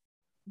really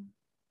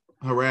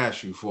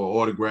harass you for an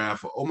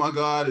autograph. Or, oh my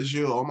God, it's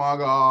you. Oh my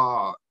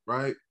God,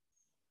 right?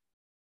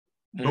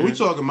 But we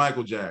talking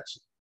Michael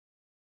Jackson.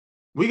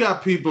 We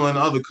got people in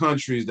other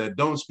countries that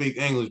don't speak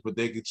English, but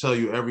they could tell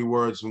you every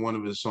word in one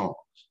of his songs.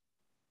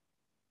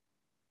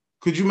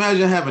 Could you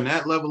imagine having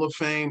that level of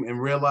fame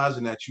and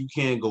realizing that you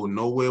can't go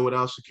nowhere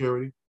without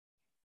security?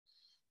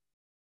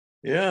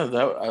 Yeah,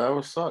 that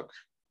would suck.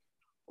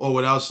 Or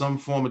without some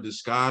form of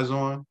disguise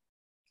on?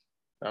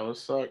 That would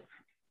suck.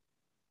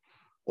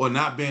 Or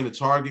not being a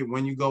target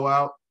when you go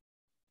out?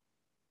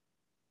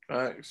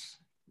 Facts.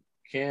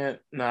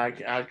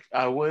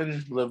 I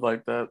wouldn't live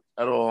like that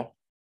at all.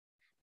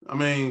 I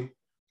mean,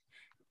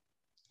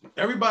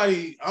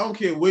 everybody, I don't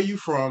care where you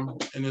from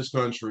in this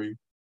country,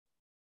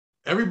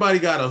 everybody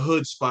got a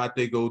hood spot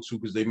they go to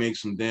because they make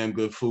some damn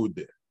good food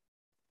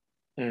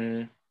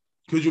there.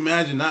 Could you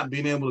imagine not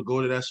being able to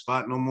go to that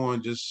spot no more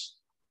and just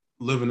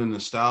living in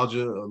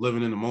nostalgia or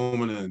living in the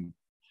moment and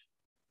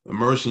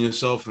immersing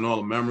yourself in all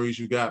the memories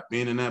you got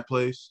being in that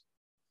place?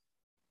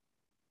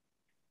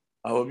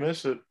 I would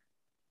miss it.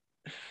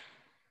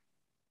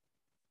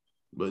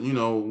 But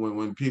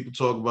when people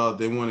talk about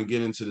they want to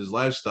get into this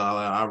lifestyle,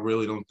 I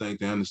really don't think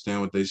they understand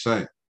what they're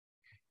saying.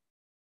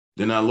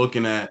 They're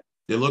looking at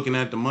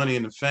the money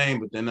and the fame,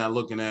 but they're not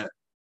looking at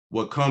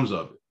what comes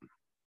of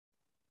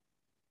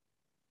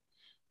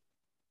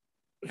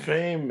it.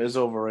 Fame is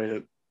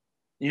overrated.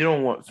 You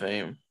don't want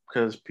fame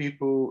because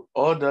people,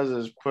 all it does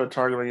is put a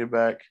target on your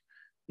back,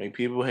 make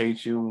people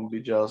hate you and be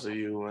jealous of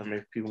you, and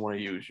make people want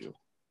to use you.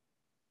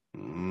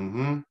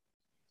 Mm-hmm.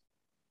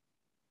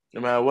 No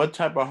matter what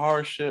type of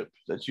hardship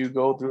that you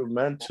go through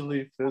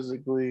mentally,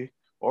 physically,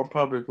 or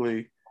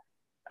publicly,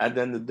 at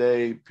the end of the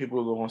day,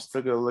 people are going to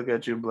still gonna look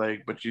at you and be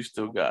like, but you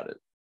still got it.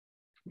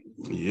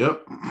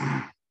 Yep.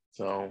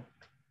 So,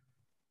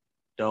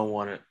 don't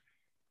want it.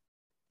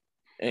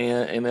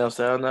 Anything else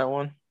to add on that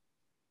one?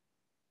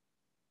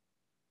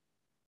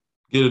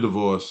 Get a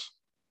divorce.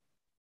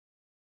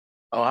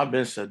 Oh, I've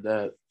been said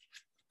that.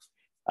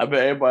 I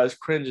bet everybody's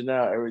cringing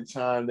out every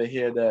time they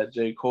hear that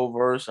J. Cole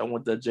verse. I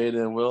want that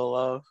Jada and Will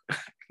love.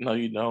 No,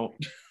 you don't.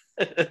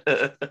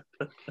 I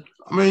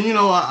mean,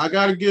 I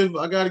gotta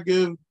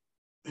give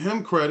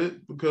him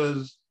credit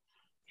because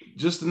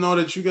just to know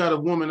that you got a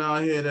woman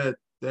out here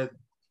that,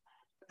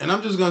 and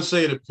I'm just gonna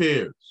say it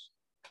appears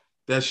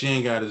that she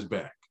ain't got his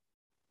back.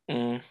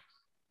 Mm.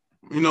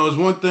 It's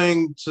one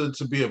thing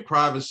to be a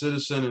private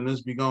citizen and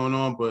this be going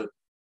on, but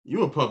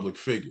you're a public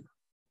figure.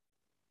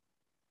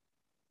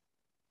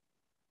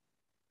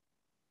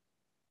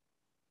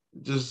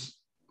 Just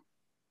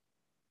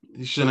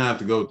you shouldn't have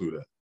to go through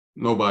that.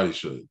 Nobody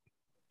should.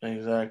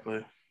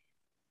 Exactly.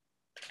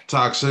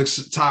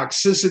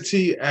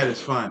 Toxicity at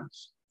its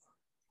finest.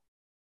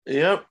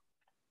 Yep.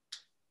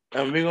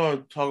 And we're going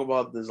to talk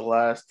about this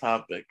last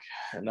topic,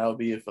 and that'll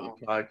be it for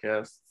the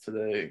podcast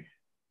today.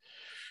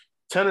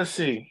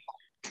 Tennessee,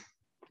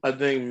 I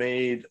think,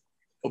 made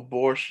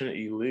abortion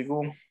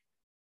illegal.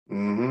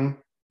 Mm-hmm.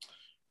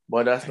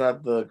 But that's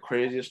not the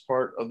craziest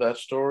part of that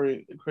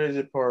story. The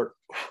crazy part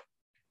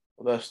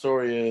of that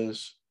story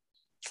is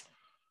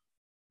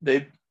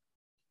they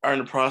are in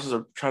the process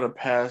of trying to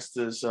pass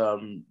this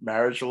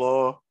marriage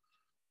law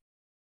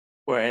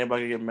where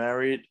anybody can get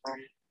married,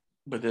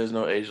 but there's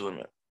no age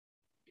limit.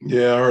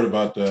 Yeah, I heard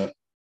about that.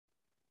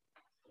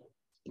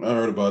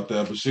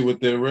 But see, what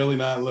they're really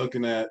not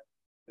looking at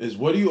is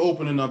what are you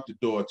opening up the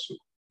door to?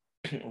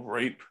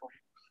 Rape.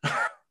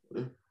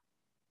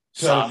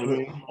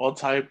 Sodomy, all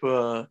type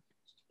of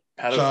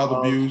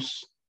child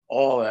abuse,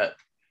 all that.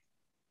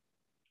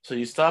 So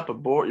you stop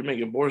you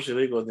make abortion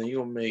illegal, then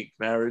you're gonna make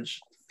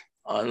marriage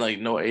on like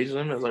no age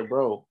limit. It's like,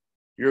 bro,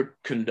 you're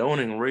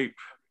condoning rape.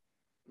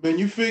 Man,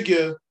 you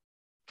figure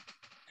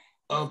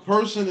a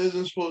person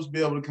isn't supposed to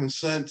be able to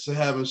consent to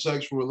having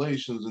sexual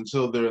relations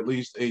until they're at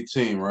least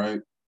 18, right?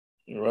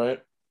 Right.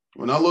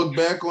 When I look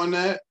back on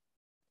that,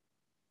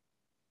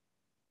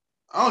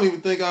 I don't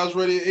even think I was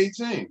ready at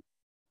 18.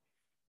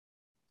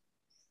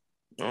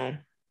 No.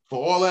 For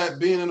all that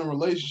being in a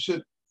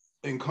relationship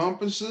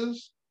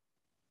encompasses,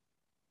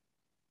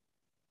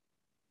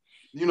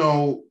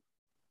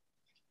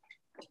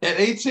 at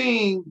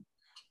 18,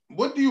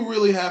 what do you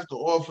really have to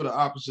offer the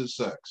opposite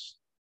sex?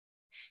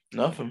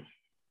 Nothing.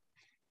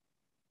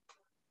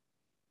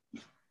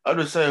 I'll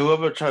just say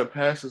whoever tried to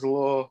pass this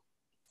law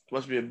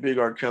must be a big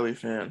R. Kelly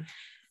fan.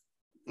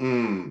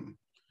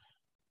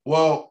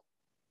 Well,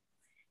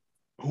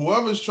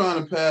 whoever's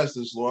trying to pass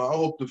this law, I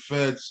hope the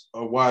feds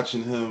are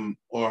watching him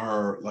or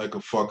her like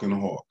a fucking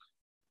hawk.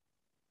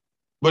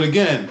 But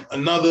again,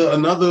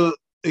 another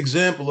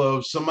example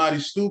of somebody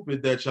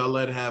stupid that y'all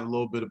let have a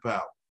little bit of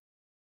power.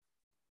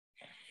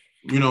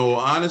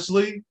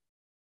 Honestly,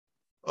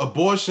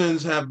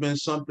 abortions have been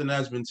something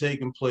that's been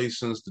taking place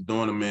since the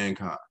dawn of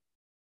mankind.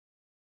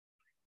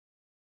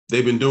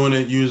 They've been doing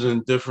it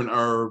using different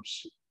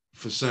herbs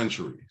for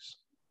centuries.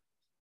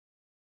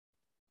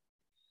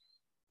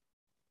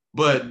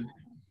 But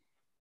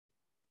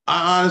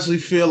I honestly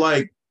feel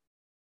like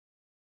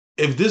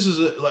if this is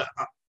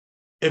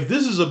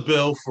a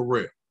bill for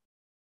real,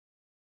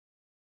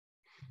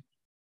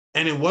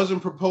 and it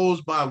wasn't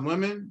proposed by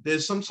women,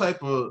 there's some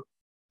type of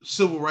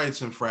civil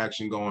rights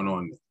infraction going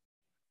on there.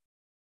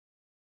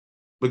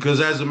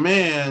 Because as a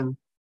man,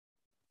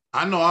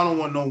 I know I don't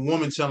want no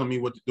woman telling me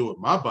what to do with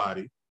my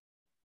body.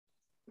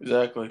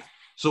 Exactly.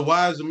 So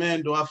why, as a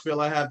man, do I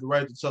feel I have the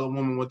right to tell a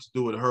woman what to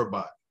do with her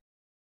body?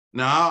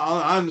 Now,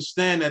 I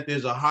understand that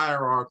there's a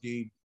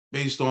hierarchy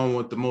based on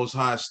what the Most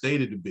High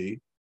stated to be.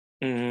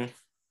 Mm-hmm.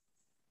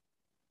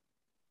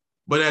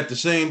 But at the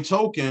same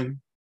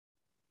token,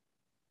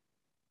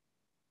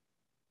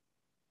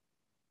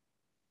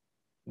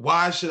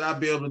 why should I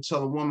be able to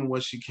tell a woman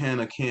what she can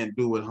or can't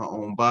do with her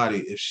own body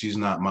if she's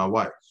not my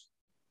wife?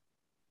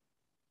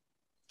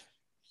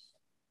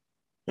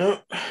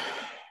 Yep.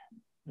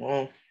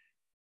 Well,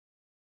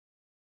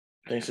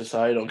 I think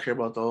society don't care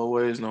about the old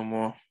ways no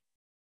more.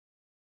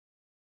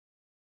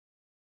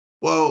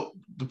 Well,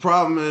 the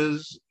problem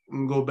is,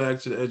 I'm gonna go back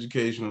to the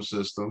educational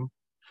system.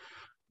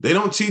 They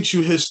don't teach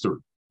you history,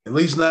 at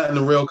least not in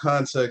the real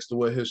context of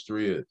what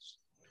history is.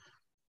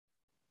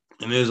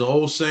 And there's an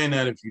old saying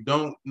that if you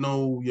don't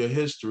know your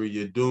history,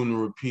 you're doomed to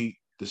repeat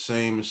the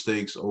same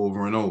mistakes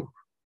over and over.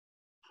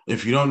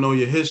 If you don't know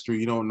your history,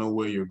 you don't know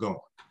where you're going.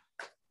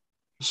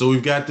 So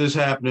we've got this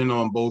happening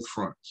on both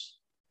fronts.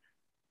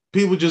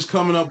 People just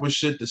coming up with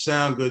shit to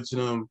sound good to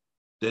them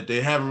that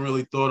they haven't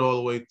really thought all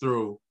the way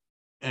through.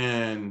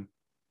 And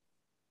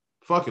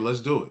fuck it,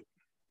 let's do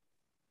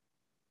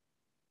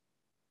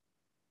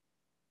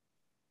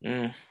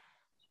it.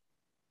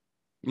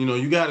 You know,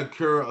 you got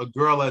a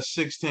girl at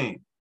 16.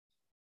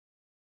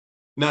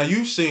 Now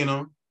you've seen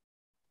them,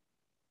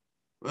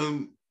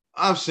 and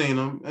I've seen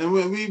them, and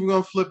we're even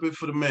gonna flip it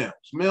for the males.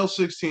 Male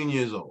 16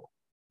 years old.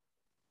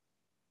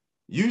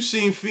 You've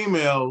seen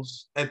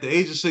females at the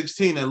age of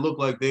 16 that look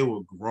like they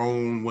were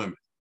grown women.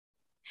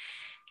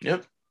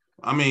 Yep.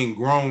 I mean,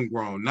 grown.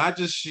 Not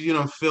just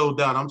filled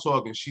out. I'm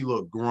talking she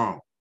looked grown.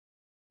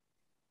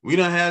 I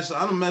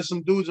done met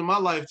some dudes in my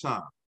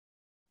lifetime.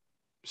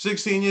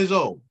 16 years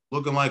old,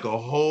 looking like a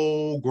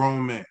whole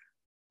grown man.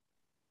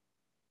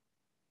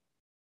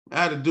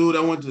 I had a dude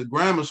I went to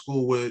grammar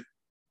school with.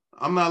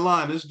 I'm not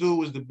lying. This dude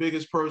was the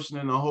biggest person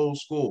in the whole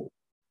school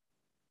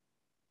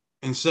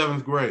in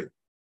 7th grade.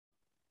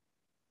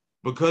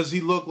 Because he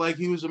looked like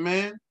he was a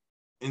man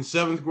in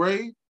 7th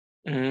grade,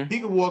 he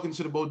could walk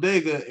into the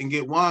bodega and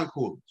get wine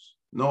coolers.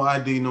 No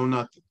ID, no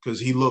nothing. Because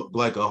he looked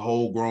like a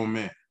whole grown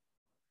man.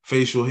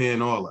 Facial hair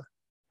and all that.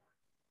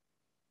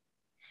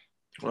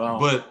 Wow.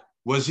 But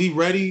was he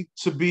ready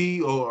to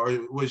be, or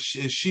is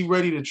she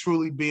ready to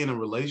truly be in a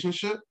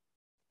relationship?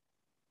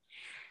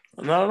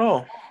 Not at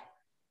all.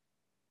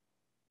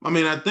 I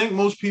mean, I think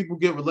most people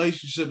get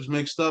relationships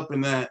mixed up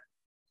in that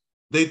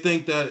they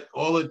think that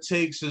all it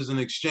takes is an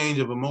exchange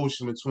of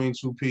emotion between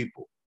two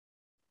people.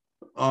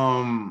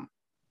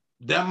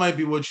 That might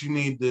be what you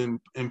need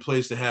in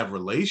place to have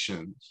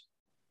relations.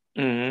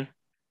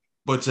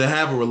 But to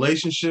have a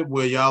relationship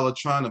where y'all are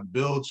trying to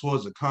build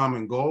towards a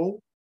common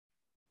goal,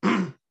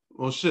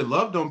 well, shit,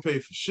 love don't pay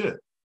for shit.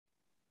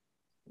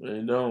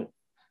 They don't.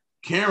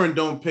 Karen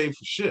don't pay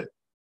for shit.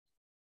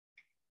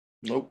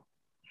 Nope.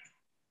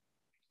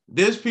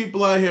 There's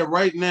people out here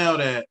right now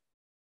that,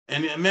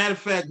 and a matter of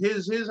fact,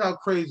 here's how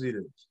crazy it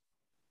is.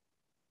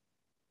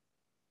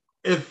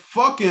 If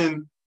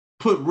fucking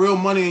put real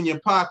money in your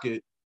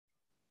pocket,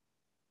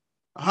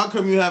 how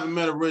come you haven't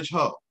met a rich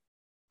hoe?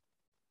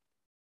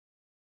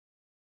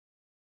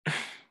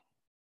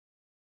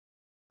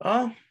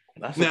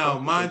 Now,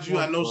 mind you,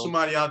 I know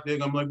somebody out there,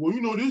 I'm like,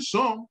 well, there's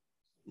some.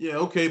 Yeah,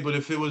 okay, but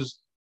if it was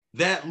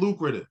that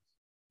lucrative,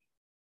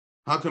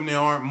 how come there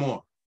aren't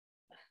more?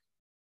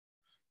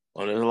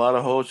 Well, there's a lot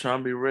of hoes trying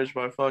to be rich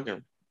by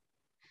fucking.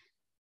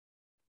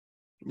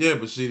 Yeah,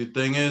 but see, the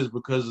thing is,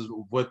 because of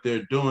what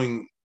they're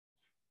doing,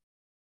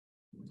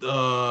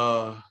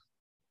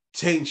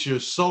 taints your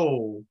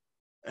soul.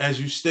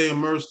 As you stay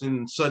immersed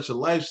in such a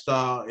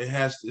lifestyle,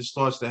 it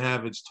starts to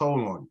have its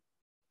toll on you.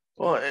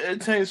 Well, it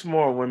takes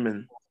more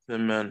women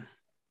than men,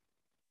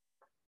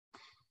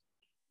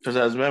 because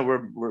as men,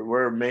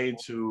 we're made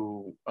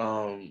to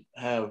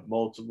have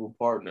multiple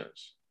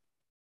partners.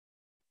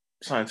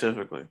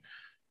 Scientifically,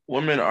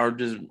 women are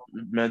just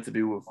meant to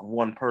be with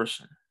one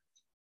person,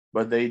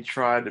 but they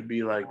try to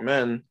be like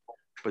men,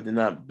 but they're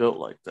not built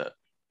like that.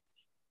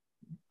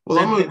 Well,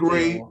 I'm gonna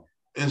agree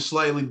and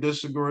slightly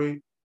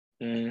disagree.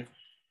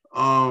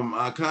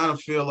 I kind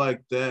of feel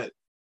like that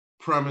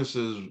premise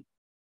is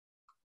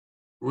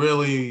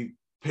really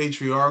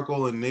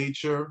patriarchal in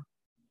nature.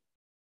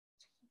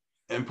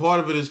 And part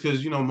of it is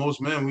because,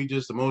 most men, we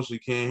just emotionally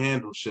can't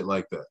handle shit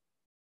like that.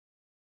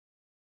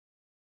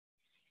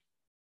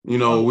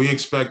 We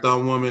expect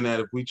our woman that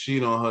if we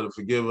cheat on her to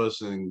forgive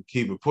us and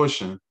keep it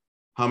pushing.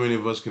 How many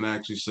of us can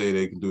actually say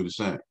they can do the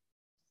same?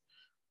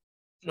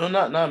 No,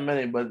 not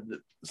many, but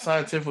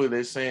scientifically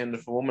they're saying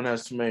if a woman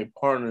has too many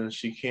partners,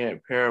 she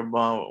can't pair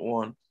bond with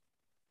one.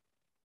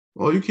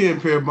 Well, you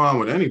can't pair bond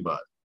with anybody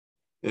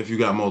if you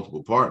got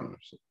multiple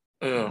partners,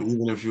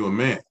 even if you're a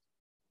man.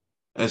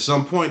 At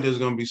some point, there's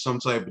going to be some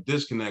type of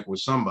disconnect with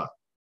somebody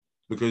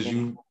because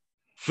you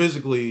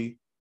physically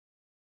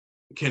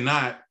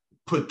cannot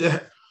put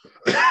the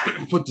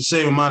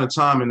same amount of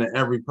time into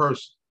every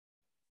person.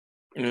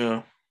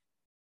 Yeah.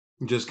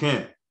 You just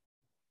can't.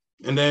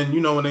 And then,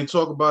 when they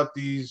talk about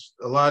a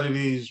lot of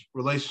these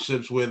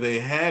relationships where they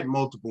had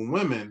multiple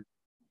women,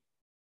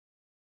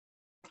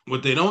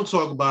 what they don't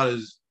talk about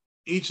is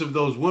each of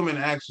those women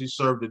actually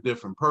served a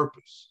different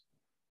purpose.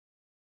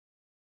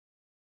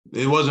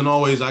 It wasn't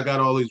always, I got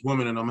all these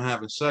women and I'm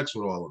having sex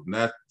with all of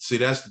them.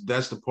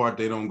 That's the part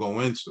they don't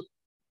go into.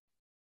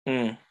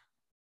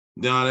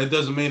 Now, that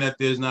doesn't mean that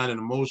there's not an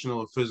emotional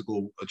or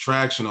physical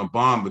attraction or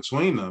bond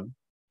between them,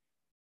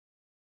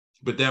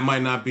 but that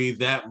might not be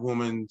that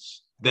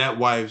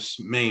wife's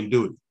main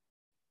duty.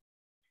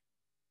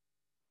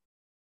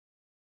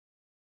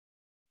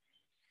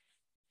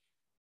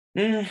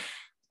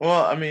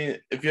 Well, I mean,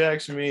 if you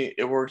ask me,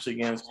 it works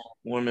against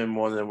women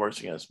more than it works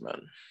against men.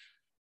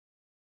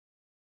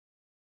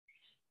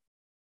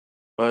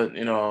 But,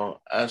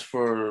 as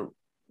for when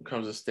it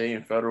comes to state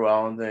and federal,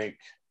 I don't think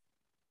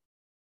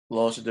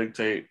laws should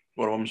dictate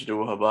what a woman should do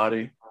with her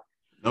body.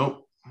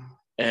 Nope.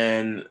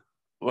 And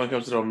when it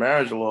comes to the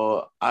marriage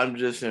law, I'm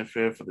just in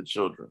fear for the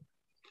children.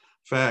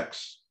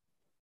 Facts.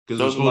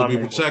 Because we're supposed to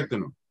be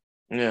protecting them.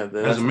 Yeah.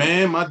 As a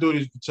man, my duty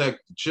is to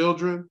protect the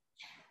children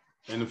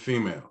and the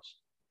females.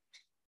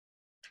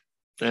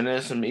 And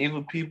there's some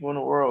evil people in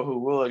the world who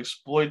will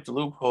exploit the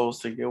loopholes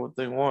to get what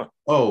they want.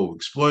 Oh,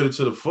 exploit it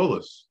to the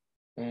fullest.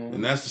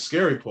 And that's the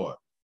scary part.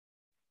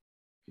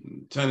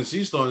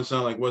 Tennessee's starting to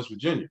sound like West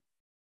Virginia.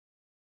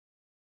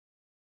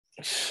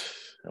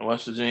 And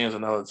West Virginia is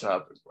another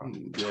topic, bro.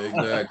 Yeah,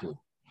 exactly.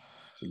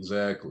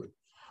 Exactly.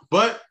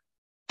 But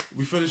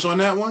we finished on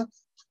that one?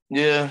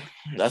 Yeah,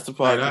 that's the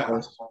podcast.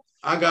 Right,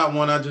 I got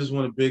one. I just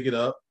want to big it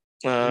up.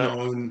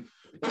 And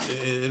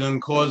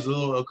it caused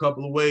a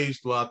couple of waves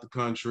throughout the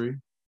country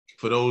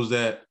for those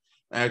that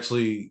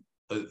actually,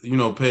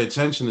 pay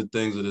attention to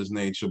things of this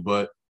nature.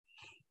 But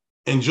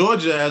in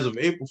Georgia, as of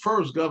April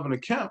 1st, Governor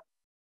Kemp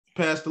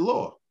passed a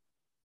law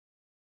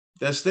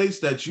that states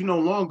that you no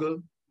longer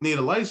need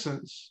a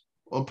license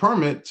or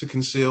permit to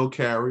conceal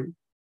carry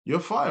your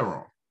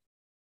firearm.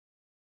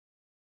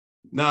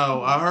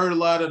 Now, I heard a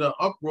lot of the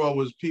uproar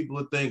was people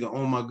are thinking,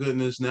 oh my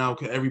goodness, now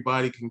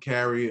everybody can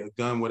carry a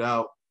gun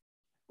without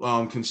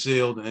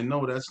concealed. And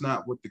no, that's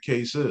not what the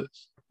case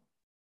is.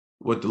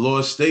 What the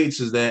law states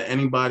is that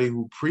anybody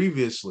who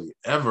previously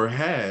ever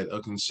had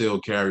a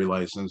concealed carry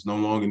license no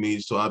longer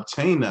needs to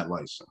obtain that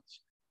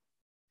license.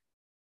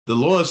 The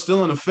law is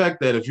still in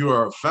effect that if you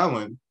are a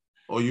felon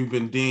or you've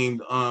been deemed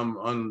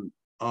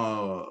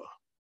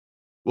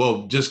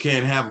just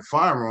can't have a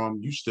firearm,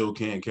 you still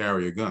can't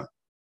carry a gun.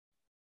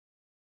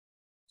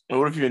 And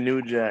what if you're a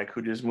new jack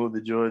who just moved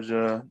to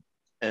Georgia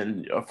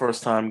and a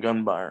first-time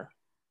gun buyer?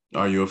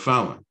 Are you a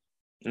felon?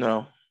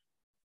 No.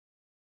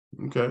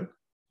 Okay.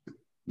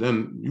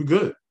 Then you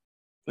good.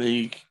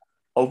 You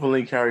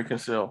openly carry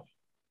conceal.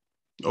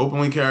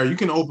 Openly carry. You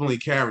can openly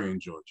carry in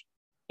Georgia.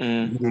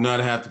 Mm. You do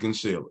not have to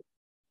conceal it.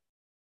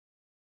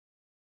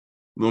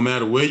 No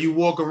matter where you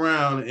walk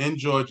around in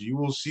Georgia, you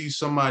will see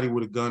somebody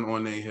with a gun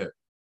on their hip.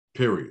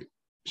 Period.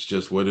 It's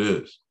just what it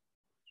is.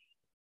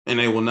 And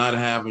they will not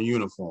have a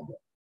uniform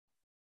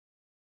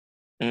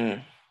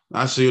on.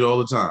 I see it all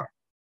the time.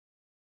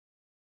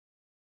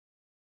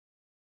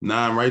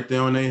 9 right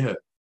there on their hip.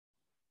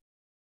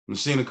 I've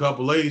seen a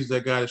couple ladies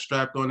that got it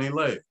strapped on their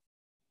leg.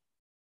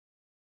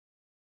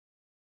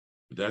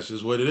 But that's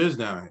just what it is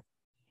down here.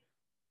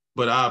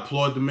 But I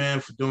applaud the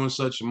man for doing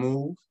such a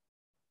move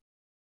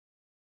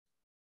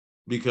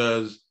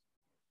because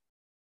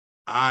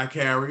I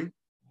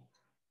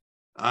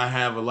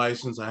have a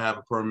license, I have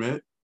a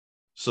permit.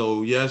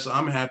 So yes,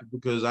 I'm happy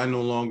because I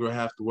no longer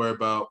have to worry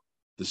about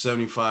the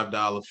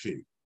 $75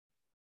 fee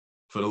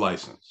for the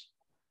license.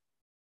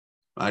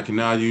 I can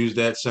now use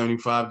that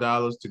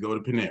 $75 to go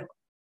to Panera.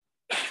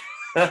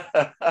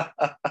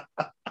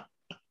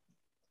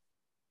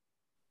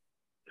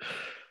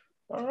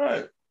 All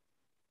right.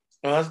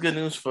 Well, that's good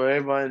news for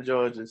everybody in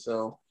Georgia.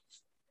 So,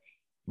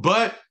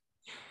 but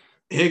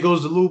here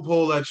goes the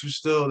loophole that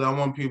I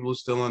want people to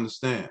still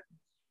understand.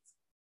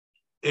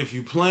 If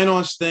you plan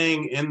on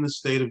staying in the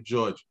state of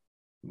Georgia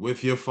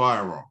with your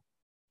firearm,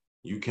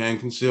 you can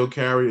conceal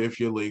carry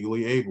if you're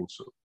legally able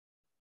to.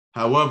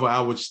 However,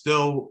 I would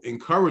still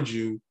encourage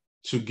you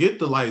to get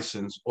the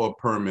license or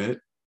permit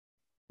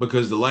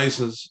because the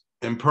license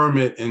and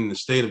permit in the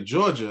state of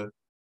Georgia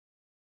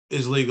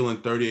is legal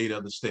in 38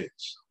 other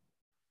states.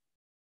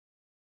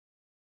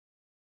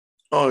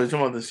 Oh, you're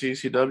talking about the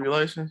CCW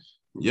license?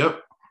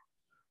 Yep.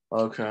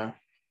 Okay.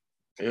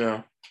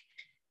 Yeah.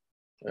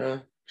 Yeah.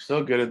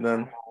 Still get it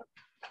then.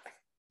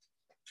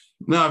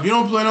 Now, if you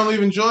don't plan on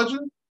leaving Georgia,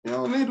 you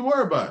don't need to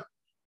worry about it.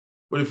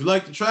 But if you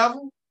like to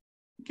travel,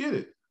 get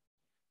it.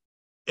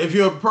 If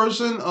you're a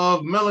person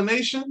of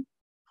melanation,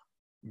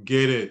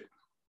 get it.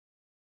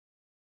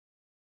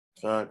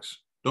 Facts.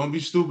 Don't be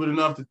stupid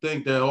enough to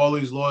think that all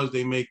these laws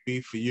they make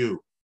be for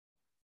you.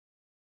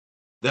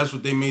 That's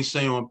what they may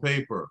say on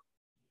paper.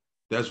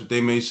 That's what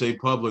they may say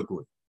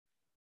publicly.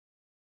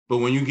 But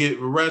when you get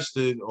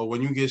arrested or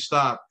when you get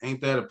stopped,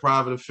 ain't that a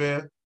private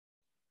affair?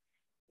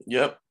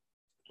 Yep.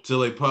 Till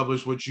they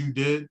publish what you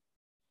did.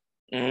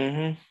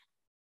 Mm-hmm.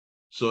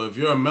 So if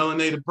you're a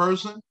melanated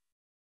person,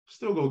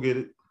 still go get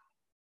it.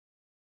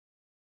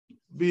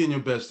 Be in your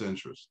best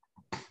interest.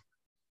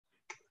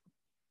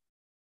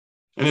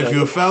 And if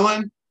you're a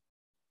felon,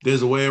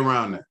 there's a way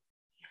around that.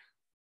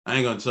 I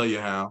ain't gonna tell you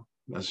how.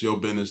 That's your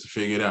business to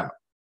figure it out.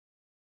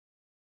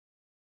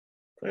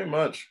 Pretty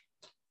much.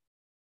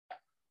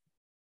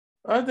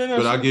 But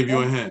I'll give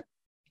you a hint.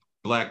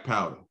 Black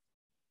powder.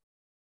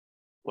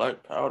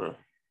 Black powder.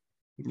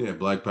 Yeah,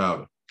 black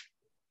powder.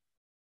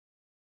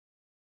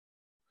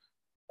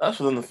 That's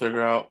for them to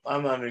figure out.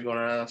 I'm not even going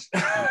to ask.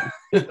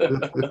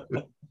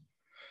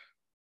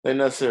 Then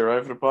that's it,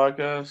 right, for the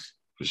podcast?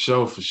 For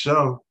sure, for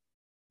sure.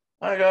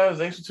 All right, guys.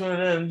 Thanks for tuning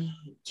in.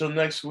 Until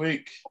next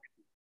week.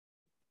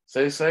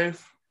 Stay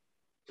safe.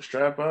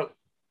 Strap up.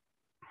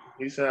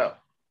 Peace out.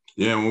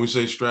 Yeah, when we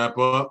say strap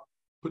up,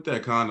 put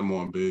that condom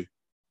on, B.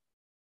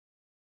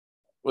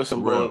 With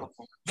some For real.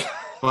 bullets.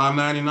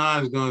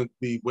 $5.99 is gonna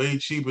be way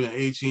cheaper than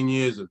 18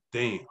 years of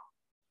damn.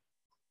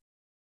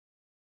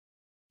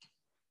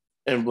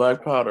 And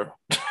black powder.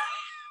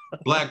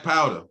 Black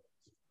powder.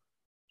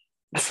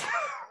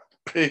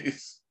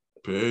 Peace.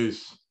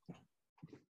 Peace.